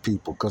couple of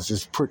people because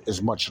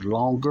it's much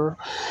longer,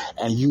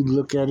 and you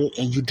look at it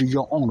and you do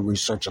your own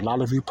research. A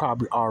lot of you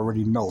probably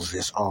already know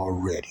this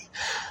already,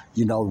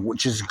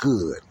 which is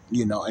good,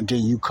 and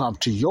then you come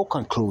to your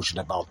conclusion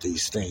about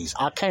these things.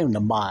 I came to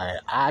mine.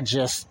 I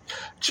just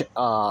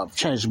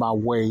changed my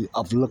way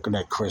of looking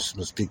at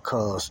Christmas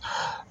because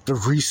the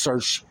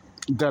research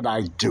that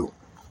I do,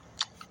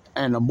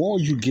 and the more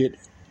you get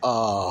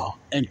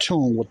in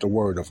tune with the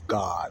Word of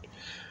God,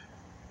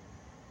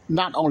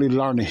 not only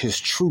learning His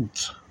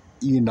truth,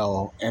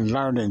 and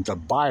learning the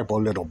Bible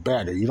a little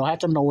better. You don't have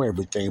to know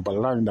everything, but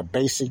learning the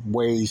basic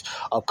ways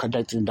of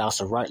connecting dots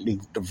and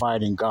rightly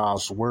dividing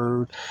God's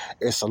Word.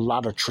 It's a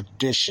lot of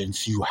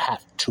traditions you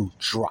have to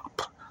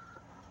drop.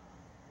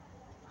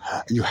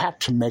 You have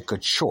to make a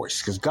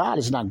choice because God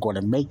is not going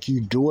to make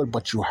you do it,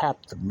 but you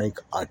have to make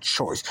a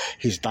choice.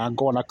 He's not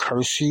going to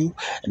curse you,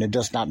 and it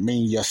does not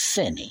mean you're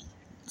sinning.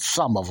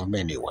 Some of them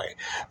anyway,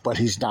 but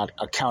He's not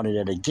accounting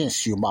it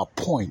against you. My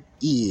point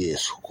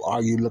is,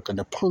 are you looking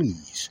to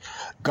please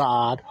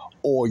God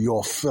or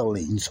your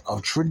feelings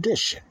of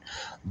tradition?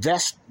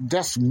 That's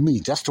me.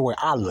 That's the way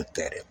I looked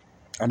at it.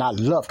 And I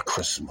loved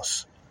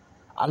Christmas.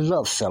 I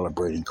love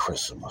celebrating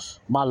Christmas.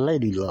 My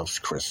lady loves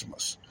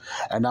Christmas.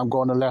 And I'm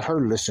going to let her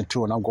listen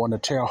to it. And I'm going to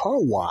tell her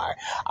why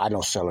I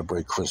don't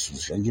celebrate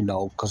Christmas. And,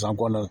 because I'm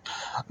going to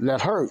let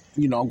her,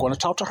 I'm going to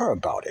talk to her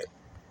about it.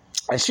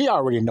 And she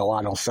already know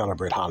I don't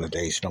celebrate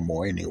holidays no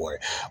more anyway.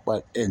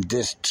 But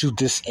to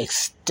this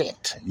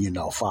extent,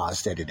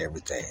 Father's Day and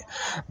everything.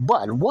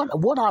 But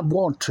what I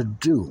want to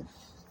do,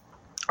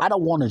 I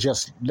don't want to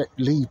just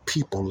leave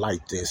people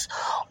like this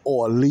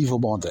or leave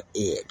them on the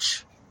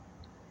edge.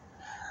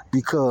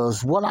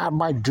 Because what I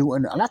might do,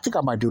 and I think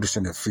I might do this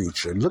in the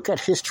future, look at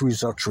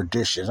histories of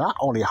traditions, not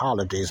only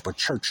holidays, but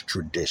church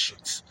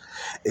traditions.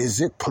 Is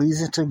it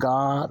pleasing to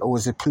God or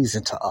is it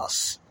pleasing to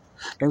us?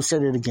 Let me say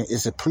that again.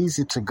 Is it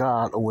pleasing to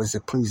God or is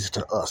it pleasing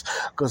to us?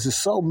 Because there's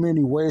so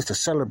many ways to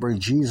celebrate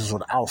Jesus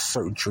without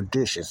certain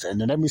traditions.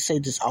 And then let me say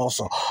this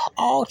also.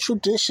 All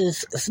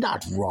traditions is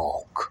not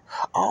wrong.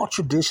 All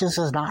traditions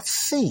is not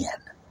sin.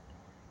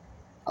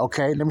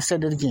 Okay, let me say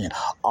that again.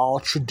 All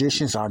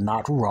traditions are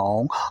not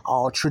wrong.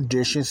 All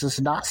traditions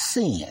is not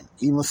sin.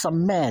 Even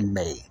some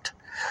man-made.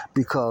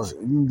 Because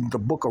the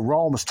book of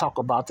Romans talk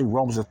about the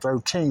Romans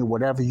 13,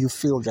 whatever you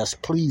feel that's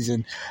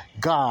pleasing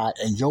God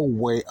and your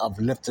way of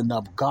lifting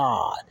up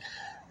God,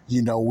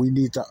 we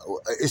need to,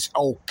 it's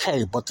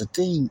okay. But the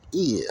thing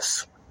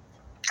is,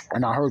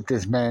 and I heard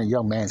this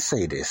young man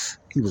say this.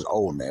 He was an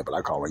old man, but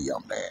I call him a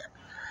young man.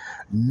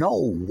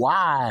 Know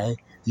why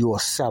you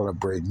are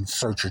celebrating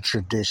certain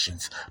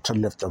traditions to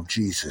lift up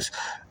Jesus.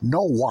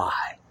 Know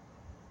why.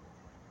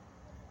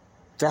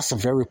 That's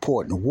very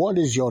important. What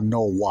is your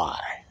know why?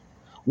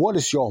 What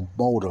is your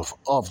motive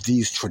of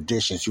these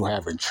traditions you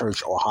have in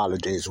church or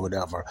holidays or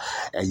whatever,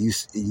 and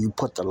you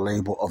put the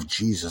label of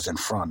Jesus in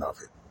front of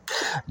it?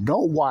 Know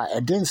why,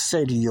 and then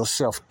say to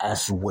yourself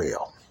as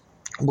well,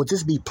 would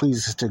this be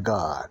pleasing to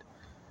God?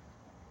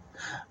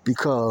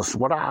 Because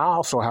what I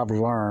also have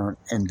learned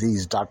in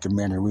these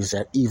documentaries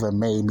that even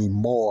made me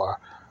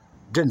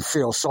didn't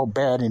feel so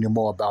bad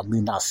anymore about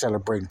me not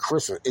celebrating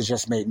Christmas. It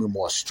just made me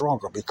more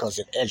stronger because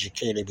it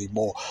educated me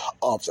more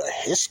of the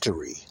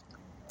history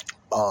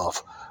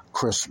of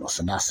Christmas.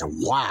 And I said,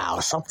 wow,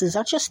 some things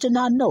I just did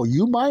not know.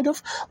 You might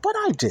have, but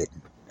I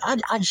didn't.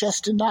 I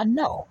just did not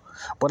know.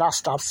 But I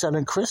stopped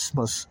selling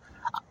Christmas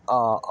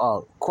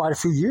quite a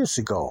few years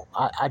ago.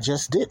 I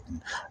just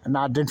didn't. And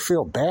I didn't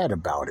feel bad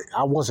about it.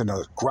 I wasn't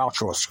a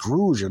Grouch or a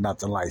Scrooge or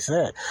nothing like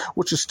that,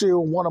 which is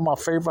still one of my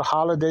favorite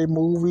holiday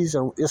movies.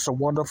 It's a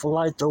Wonderful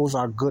Life. Those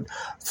are good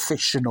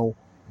fictional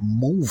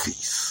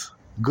movies.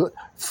 Good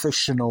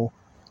fictional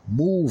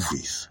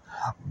movies.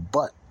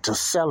 But to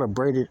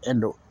celebrate it,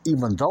 and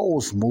even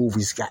those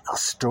movies got a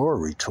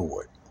story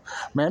to it.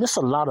 Man, it's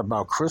a lot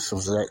about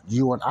Christmas that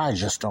you and I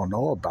just don't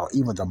know about,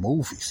 even the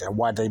movies and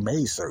why they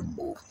made certain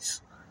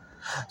movies.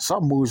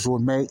 Some movies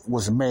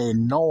was made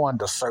knowing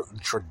the certain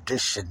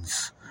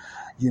traditions,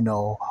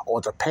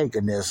 or the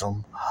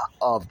paganism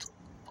of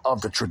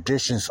the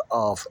traditions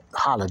of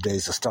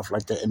holidays and stuff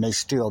like that, and they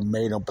still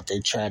made them, but they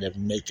try to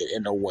make it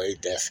in a way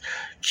that's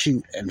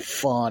cute and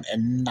fun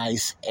and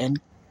nice and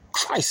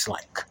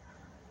Christ-like.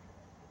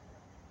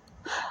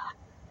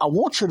 I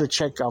want you to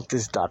check out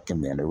this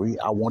documentary.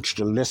 I want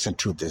you to listen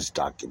to this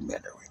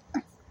documentary.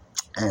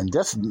 And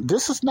this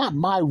is not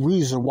my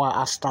reason why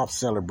I stopped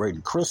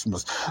celebrating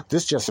Christmas.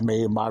 This just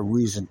made my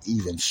reason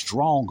even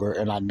stronger,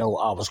 and I know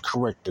I was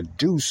correct to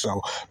do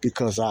so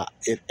because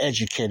it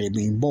educated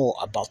me more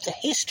about the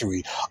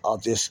history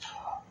of this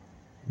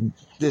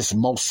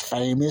most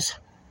famous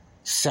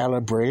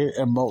celebrated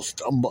and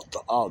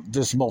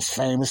this most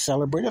famous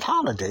celebrated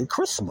holiday,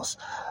 Christmas,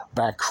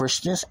 by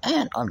Christians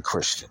and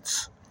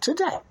unchristians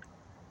today.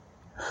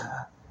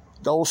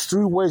 Those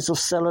three ways of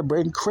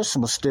celebrating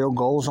Christmas still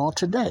goes on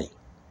today.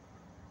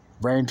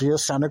 Reindeer,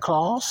 Santa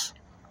Claus,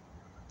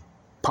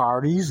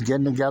 parties,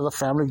 getting together,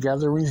 family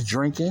gatherings,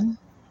 drinking,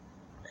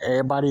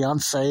 everybody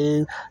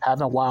unsaved,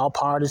 having wild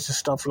parties and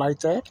stuff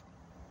like that.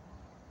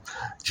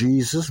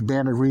 Jesus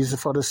being the reason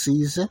for the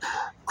season.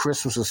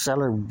 Christmas is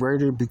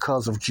celebrated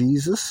because of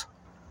Jesus.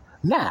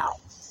 Now,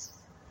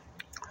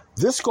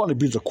 this is going to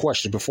be the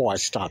question before I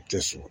stop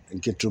this one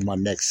and get to my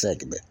next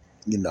segment,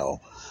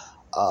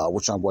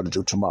 which I'm going to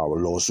do tomorrow,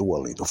 Lord's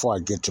willing, before I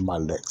get to my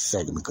next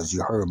segment, because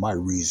you heard my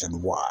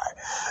reason why,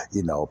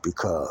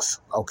 because,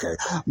 okay,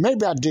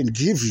 maybe I didn't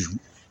give you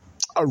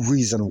a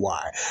reason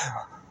why.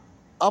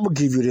 I'm going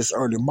to give you this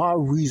early. My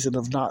reason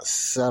of not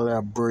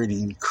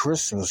celebrating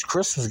Christmas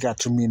got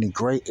too many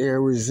gray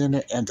areas in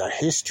it, and the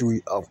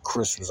history of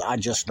Christmas, I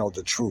just know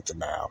the truth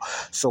now.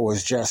 So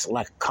it's just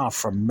like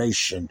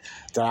confirmation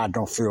that I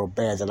don't feel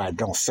bad that I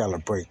don't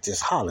celebrate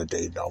this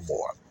holiday no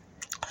more.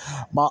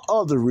 My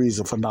other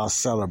reason for not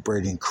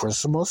celebrating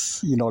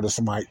Christmas,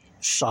 this might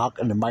shock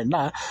and it might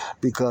not,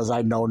 because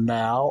I know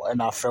now,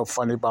 and I felt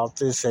funny about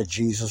this, that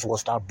Jesus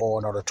was not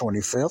born on the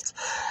 25th.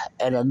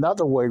 And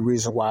another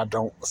reason why I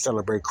don't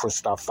celebrate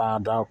Christmas, I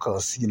found out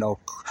because,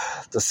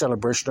 the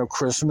celebration of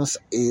Christmas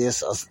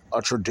is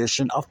a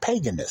tradition of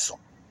paganism.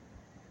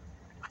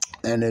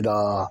 And it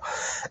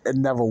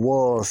never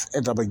was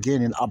in the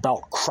beginning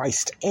about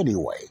Christ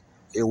anyway.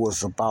 It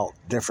was about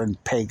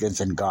different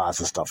pagans and gods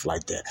and stuff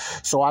like that.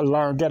 So I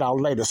learned that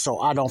out later, so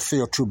I don't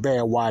feel too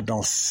bad why I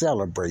don't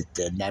celebrate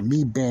that. Now,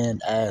 me being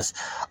as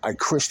a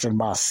Christian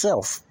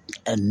myself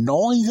and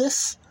knowing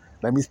this,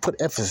 let me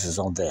put emphasis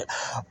on that.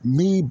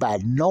 Me, by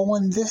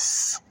knowing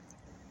this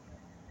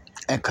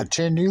and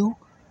continue,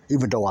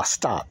 even though I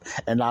stop,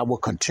 and I will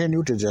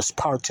continue to just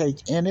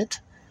partake in it,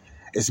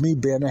 it's me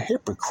being a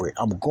hypocrite.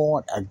 I'm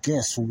going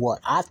against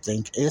what I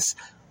think is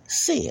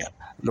sin.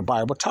 The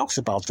Bible talks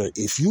about that.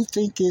 If you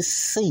think it's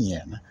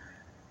sin,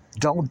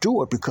 don't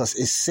do it because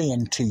it's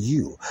sin to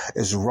you.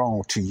 It's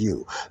wrong to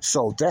you.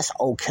 So that's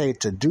okay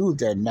to do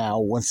that now.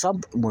 When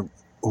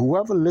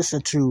whoever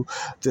listened to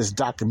this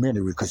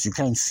documentary, because you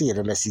can't see it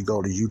unless you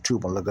go to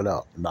YouTube and look it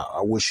up. Now,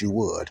 I wish you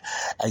would.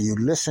 And you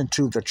listen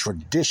to the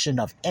tradition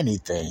of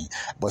anything.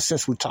 But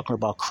since we're talking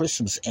about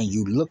Christmas and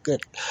you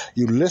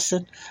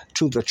listen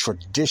to the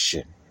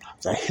tradition,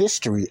 the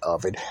history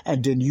of it,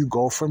 and then you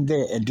go from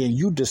there, and then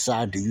you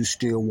decide, do you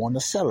still want to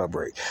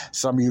celebrate?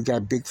 Some of you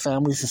got big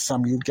families and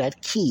some of you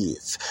got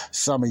kids.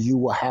 Some of you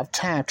will have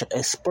time to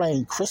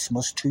explain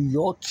Christmas to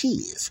your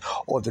kids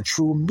or the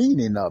true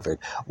meaning of it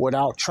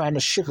without trying to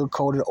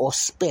sugarcoat it or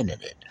spinning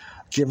it,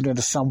 giving it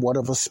somewhat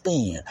of a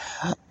spin.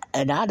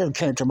 And I done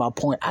came to my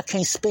point, I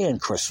can't spin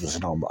Christmas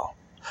no more.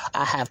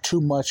 I have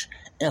too much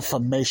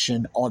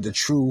information on the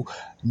true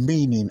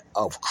meaning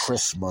of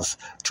Christmas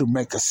to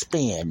make a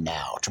spin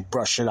now, to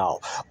brush it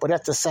off. But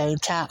at the same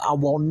time, I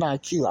won't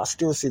knock you. I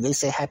still say, they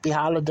say happy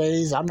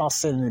holidays. I'm not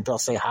sending it to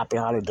say happy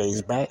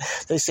holidays back.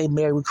 They say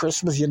Merry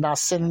Christmas. You're not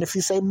sending if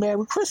you say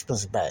Merry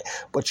Christmas back.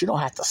 But you don't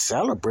have to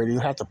celebrate it. You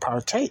have to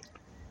partake.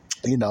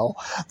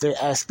 They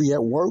ask me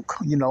at work,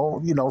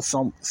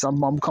 some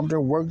of them come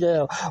to work,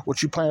 yeah,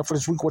 what you planning for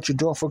this week, what you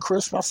doing for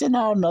Christmas? I said,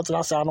 no, nothing.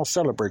 I said, I don't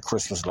celebrate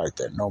Christmas like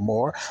that no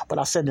more. But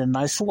I said it in a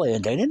nice way.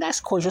 And they didn't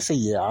ask questions. I said,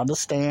 yeah, I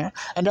understand.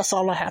 And that's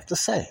all I have to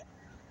say.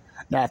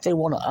 Now, if they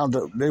want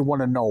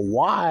to know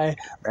why,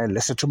 man,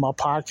 listen to my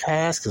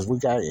podcast, because we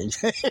got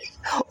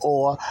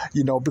or,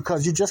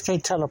 because you just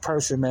can't tell a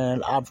person,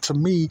 man, to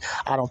me,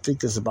 I don't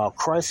think it's about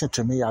Christ, and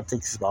to me, I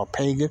think it's about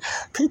pagan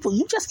people.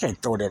 You just can't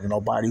throw that in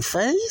nobody's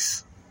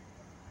face.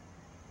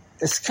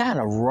 It's kind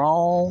of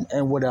wrong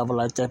and whatever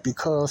like that,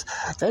 because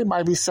they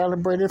might be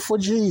celebrated for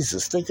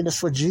Jesus, thinking it's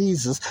for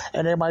Jesus,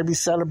 and they might be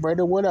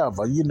celebrated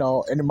whatever,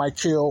 and it might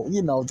kill,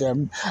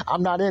 them.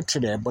 I'm not into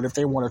that, but if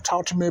they want to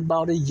talk to me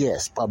about it,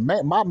 yes. But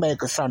my main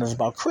concern is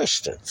about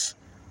Christians.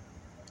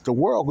 The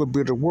world would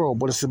be the world,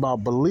 but it's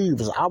about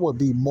believers. I would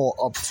be more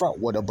upfront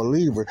with a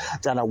believer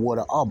than I would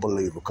an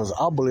unbeliever, because an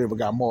unbeliever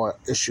got more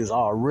issues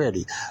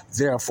already.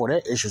 Therefore,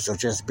 their issues are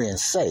just being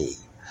saved.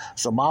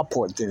 So my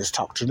important thing is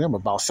talk to them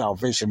about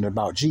salvation and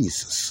about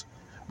Jesus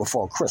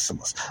before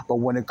Christmas. But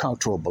when it comes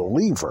to a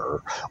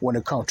believer, when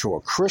it comes to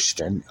a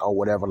Christian or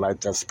whatever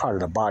like that's part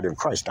of the body of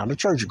Christ, not a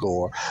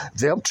churchgoer,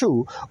 them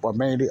too, but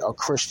mainly a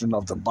Christian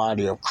of the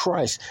body of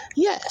Christ,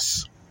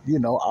 yes. I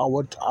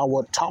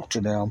would talk to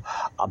them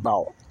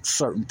about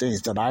certain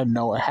things that I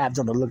know and have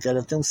them to look at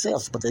it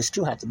themselves, but they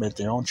still have to make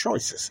their own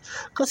choices.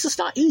 Because it's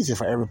not easy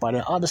for everybody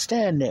to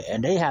understand that,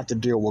 and they have to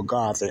deal with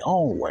God their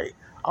own way.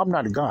 I'm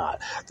not a God.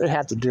 They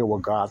have to deal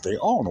with God their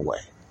own way,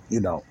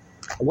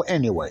 Well,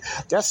 anyway,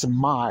 that's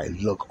my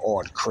look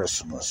on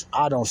Christmas.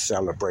 I don't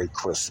celebrate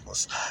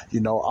Christmas.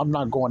 I'm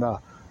not going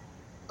to,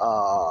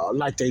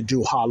 like they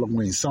do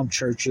Halloween. Some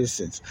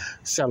churches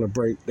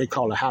celebrate, they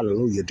call it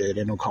Hallelujah Day.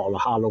 They don't call it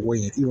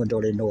Halloween, even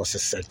though they know it's a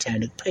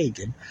satanic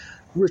pagan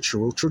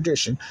ritual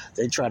tradition.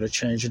 They try to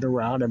change it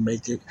around and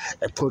make it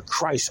and put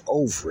Christ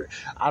over it.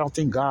 I don't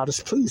think God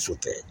is pleased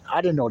with that. I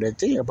didn't know that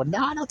then, but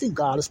now I don't think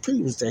God is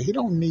pleased with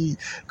that.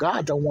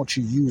 God don't want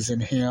you using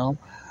him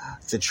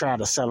to try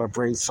to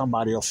celebrate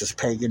somebody else's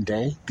pagan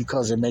day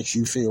because it makes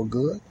you feel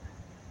good.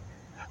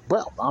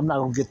 Well, I'm not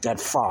going to get that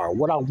far.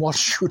 What I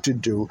want you to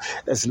do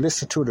is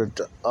listen to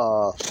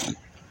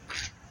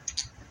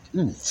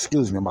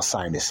excuse me, my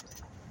sinus.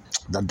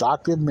 the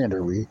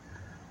documentary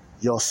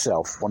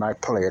yourself when I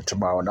play it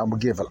tomorrow, and I'm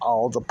going to give it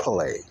all the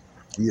play,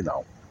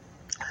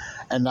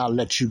 and I'll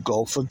let you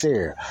go from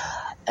there.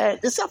 And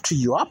it's up to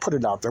you. I'll put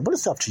it out there, but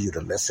it's up to you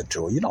to listen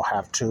to it. You don't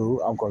have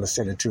to. I'm going to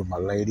send it to my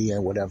lady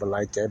and whatever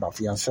like that, my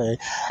fiance.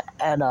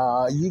 And,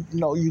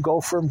 you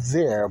go from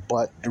there.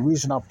 But the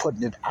reason I'm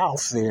putting it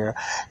out there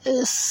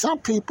is some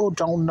people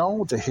don't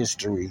know the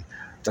history,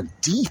 the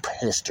deep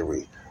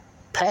history,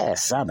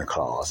 past Santa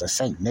Claus and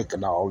St. Nick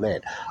and all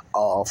that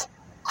of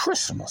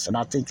Christmas. And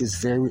I think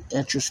it's very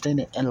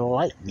interesting and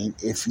enlightening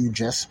if you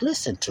just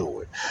listen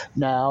to it.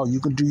 Now, you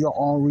can do your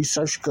own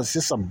research because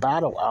it's a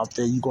battle out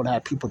there. You're going to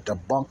have people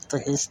debunk the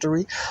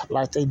history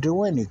like they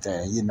do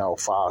anything,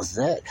 as far as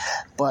that.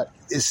 But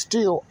it's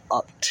still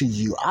up to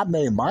you. I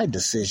made my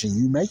decision.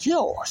 You make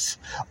yours.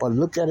 But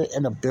look at it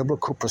in a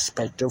biblical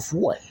perspective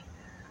way.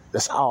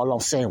 That's all I'm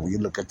saying when you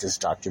look at this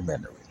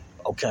documentary.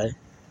 Okay?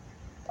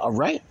 All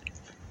right?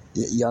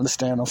 You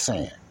understand what I'm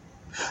saying?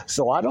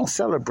 So I don't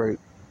celebrate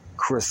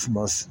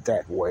Christmas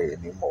that way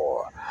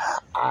anymore.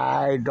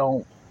 I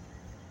don't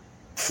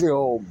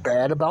feel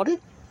bad about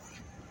it.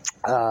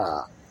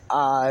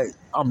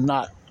 I'm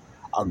not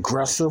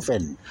aggressive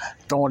and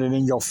throwing it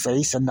in your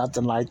face and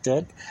nothing like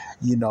that.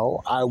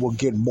 I will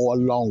get more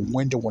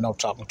long-winded when I'm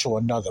talking to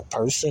another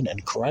person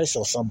in Christ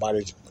or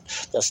somebody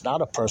that's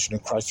not a person in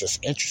Christ that's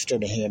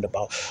interested in hearing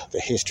about the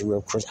history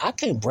of Christ. I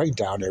can't break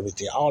down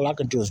everything. All I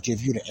can do is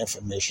give you the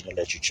information and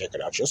let you check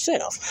it out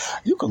yourself.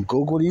 You can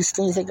Google these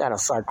things. They got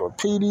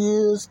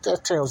encyclopedias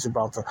that tells you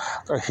about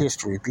the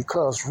history,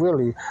 because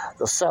really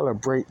the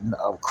celebrating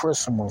of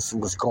Christmas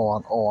was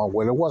going on.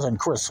 Well, it wasn't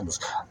Christmas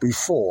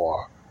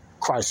before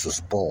Christ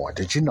was born.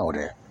 Did you know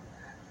that?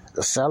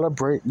 The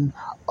celebrating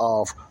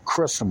of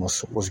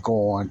Christmas was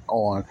going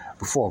on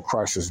before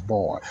Christ was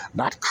born.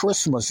 Not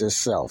Christmas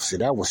itself. See,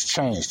 that was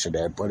changed to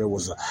that, but it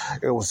was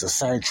the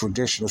same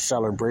traditional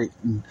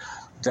celebrating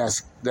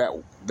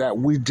that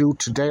we do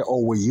today,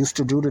 or we used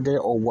to do today,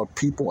 or what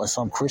people and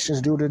some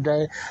Christians do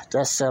today.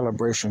 That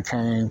celebration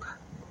came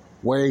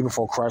way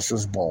before Christ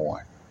was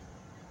born.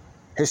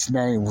 His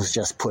name was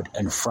just put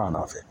in front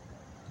of it.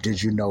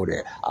 Did you know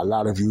that? A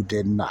lot of you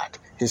did not.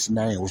 His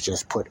name was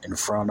just put in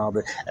front of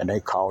it, and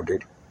they called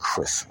it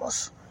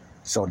Christmas.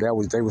 So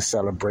they were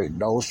celebrating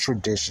those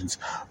traditions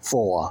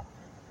for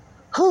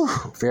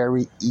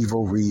very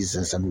evil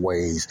reasons and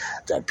ways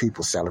that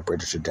people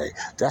celebrate it today.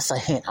 That's a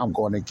hint I'm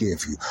going to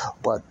give you.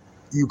 But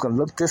you can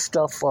look this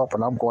stuff up,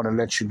 and I'm going to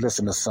let you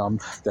listen to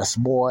some that's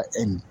more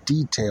in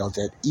detail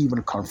that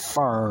even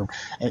confirm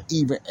and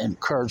even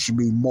encourage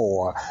me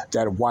more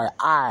that why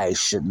I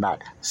should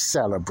not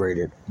celebrate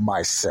it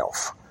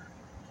myself,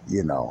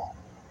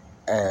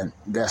 And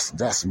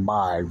that's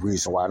my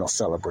reason why I don't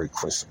celebrate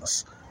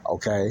Christmas,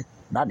 okay?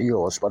 Not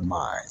yours, but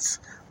mine.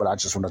 But I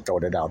just want to throw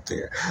that out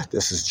there.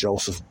 This is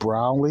Joseph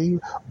Brownlee,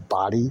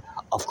 Body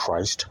of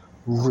Christ,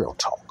 Real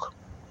Talk.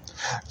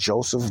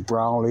 Joseph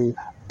Brownlee,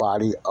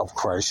 Body of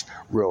Christ,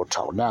 Real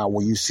Talk. Now,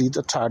 when you see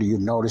the title, you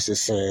notice it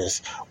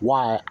says,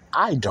 why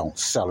I don't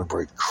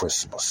celebrate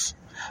Christmas.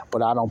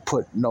 But I don't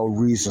put no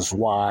reasons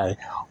why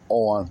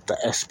on the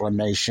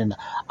explanation.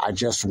 I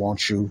just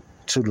want you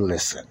to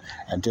listen.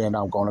 And then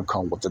I'm going to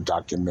come with the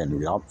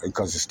documentary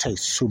because it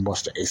takes too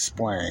much to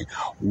explain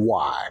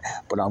why.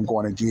 But I'm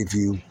going to give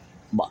you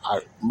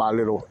my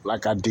little,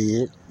 like I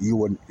did. You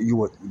would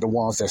the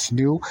ones that's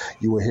new,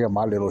 you will hear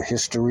my little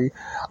history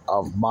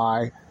of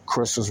my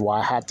Christmas, why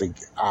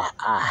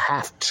I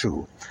have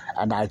to,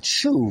 and I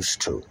choose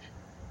to,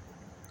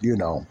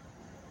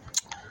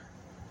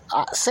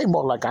 I say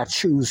more like I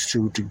choose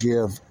to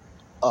give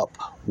up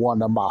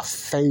one of my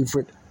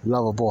favorite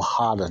lovable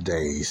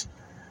holidays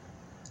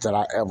that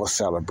I ever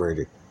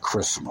celebrated,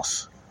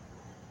 Christmas,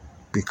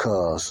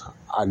 because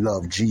I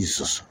love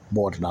Jesus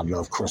more than I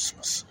love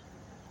Christmas.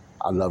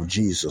 I love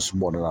Jesus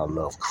more than I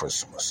love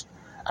Christmas,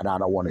 and I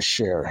don't want to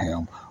share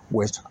him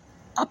with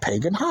a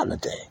pagan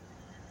holiday.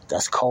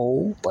 That's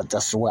cold, but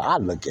that's the way I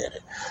look at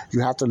it.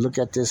 You have to look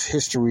at this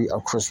history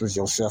of Christmas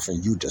yourself,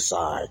 and you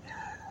decide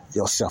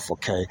yourself,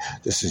 okay?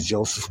 This is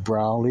Joseph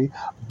Brownlee,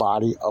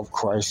 Body of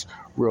Christ,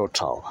 Real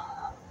Talk.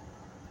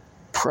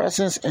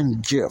 Presents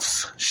and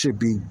gifts should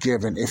be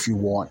given if you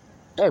want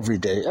every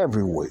day,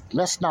 every week.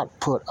 Let's not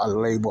put a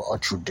label or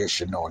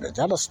tradition on it.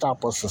 That'll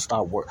stop us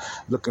from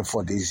looking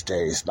for these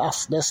days.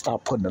 Let's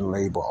stop putting a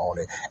label on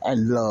it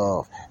and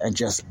love and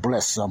just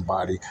bless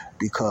somebody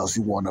because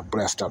you want to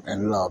bless them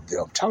and love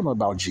them. Tell them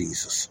about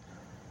Jesus.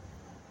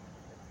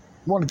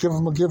 You want to give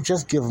them a gift?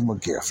 Just give them a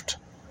gift.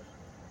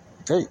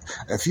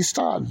 If you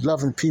start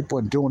loving people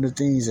and doing the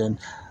things and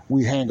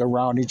we hang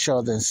around each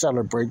other and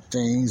celebrate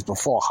things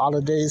before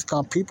holidays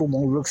come, people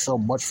won't look so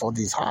much for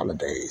these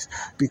holidays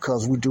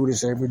because we do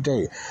this every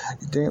day.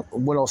 Then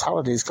when those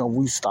holidays come,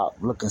 we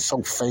start looking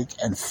so fake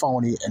and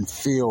phony and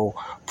feel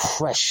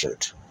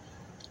pressured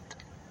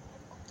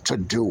to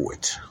do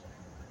it,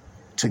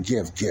 to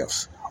give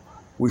gifts.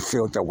 We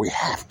feel that we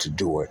have to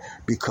do it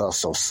because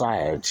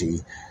society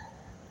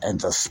And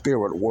the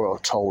spirit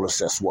world told us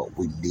that's what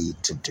we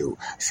need to do.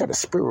 He said the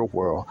spirit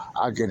world,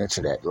 I'll get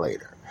into that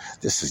later.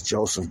 This is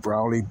Joseph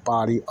Brownlee,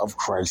 Body of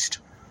Christ,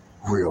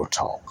 Real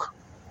Talk.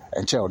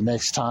 Until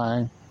next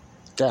time,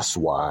 that's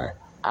why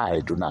I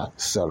do not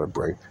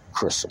celebrate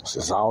Christmas.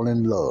 It's all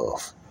in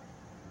love.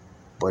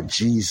 But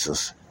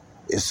Jesus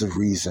is the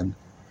reason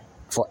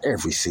for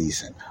every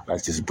season.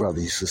 Like this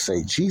brother used to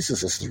say,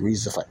 Jesus is the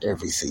reason for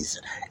every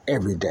season,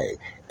 every day,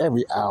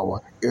 every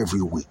hour,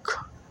 every week.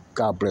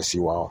 God bless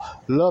you all.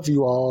 Love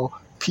you all.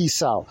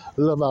 Peace out.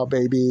 Love out,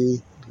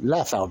 baby.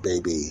 Laugh out,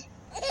 baby.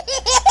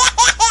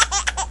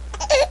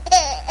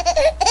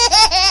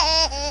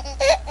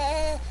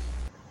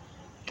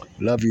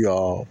 Love you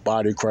all.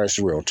 Body Christ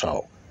Real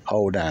Talk.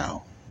 Hold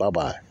down.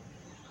 Bye-bye.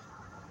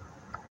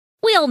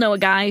 We all know a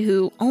guy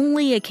who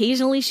only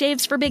occasionally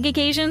shaves for big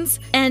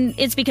occasions, and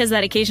it's because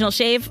that occasional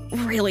shave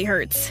really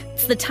hurts.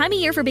 It's the time of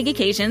year for big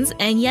occasions,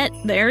 and yet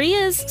there he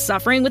is,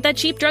 suffering with that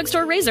cheap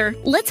drugstore razor.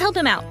 Let's help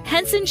him out.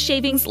 Henson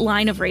Shaving's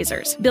line of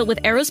razors, built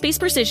with aerospace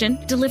precision,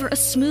 deliver a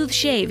smooth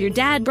shave your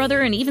dad,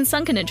 brother, and even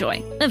son can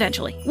enjoy,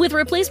 eventually. With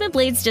replacement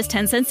blades just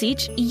 10 cents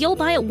each, you'll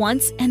buy it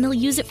once, and they'll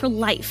use it for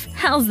life.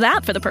 How's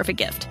that for the perfect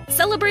gift?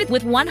 Celebrate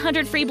with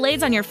 100 free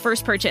blades on your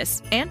first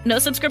purchase, and no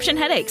subscription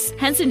headaches.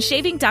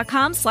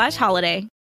 HensonShaving.com/holiday.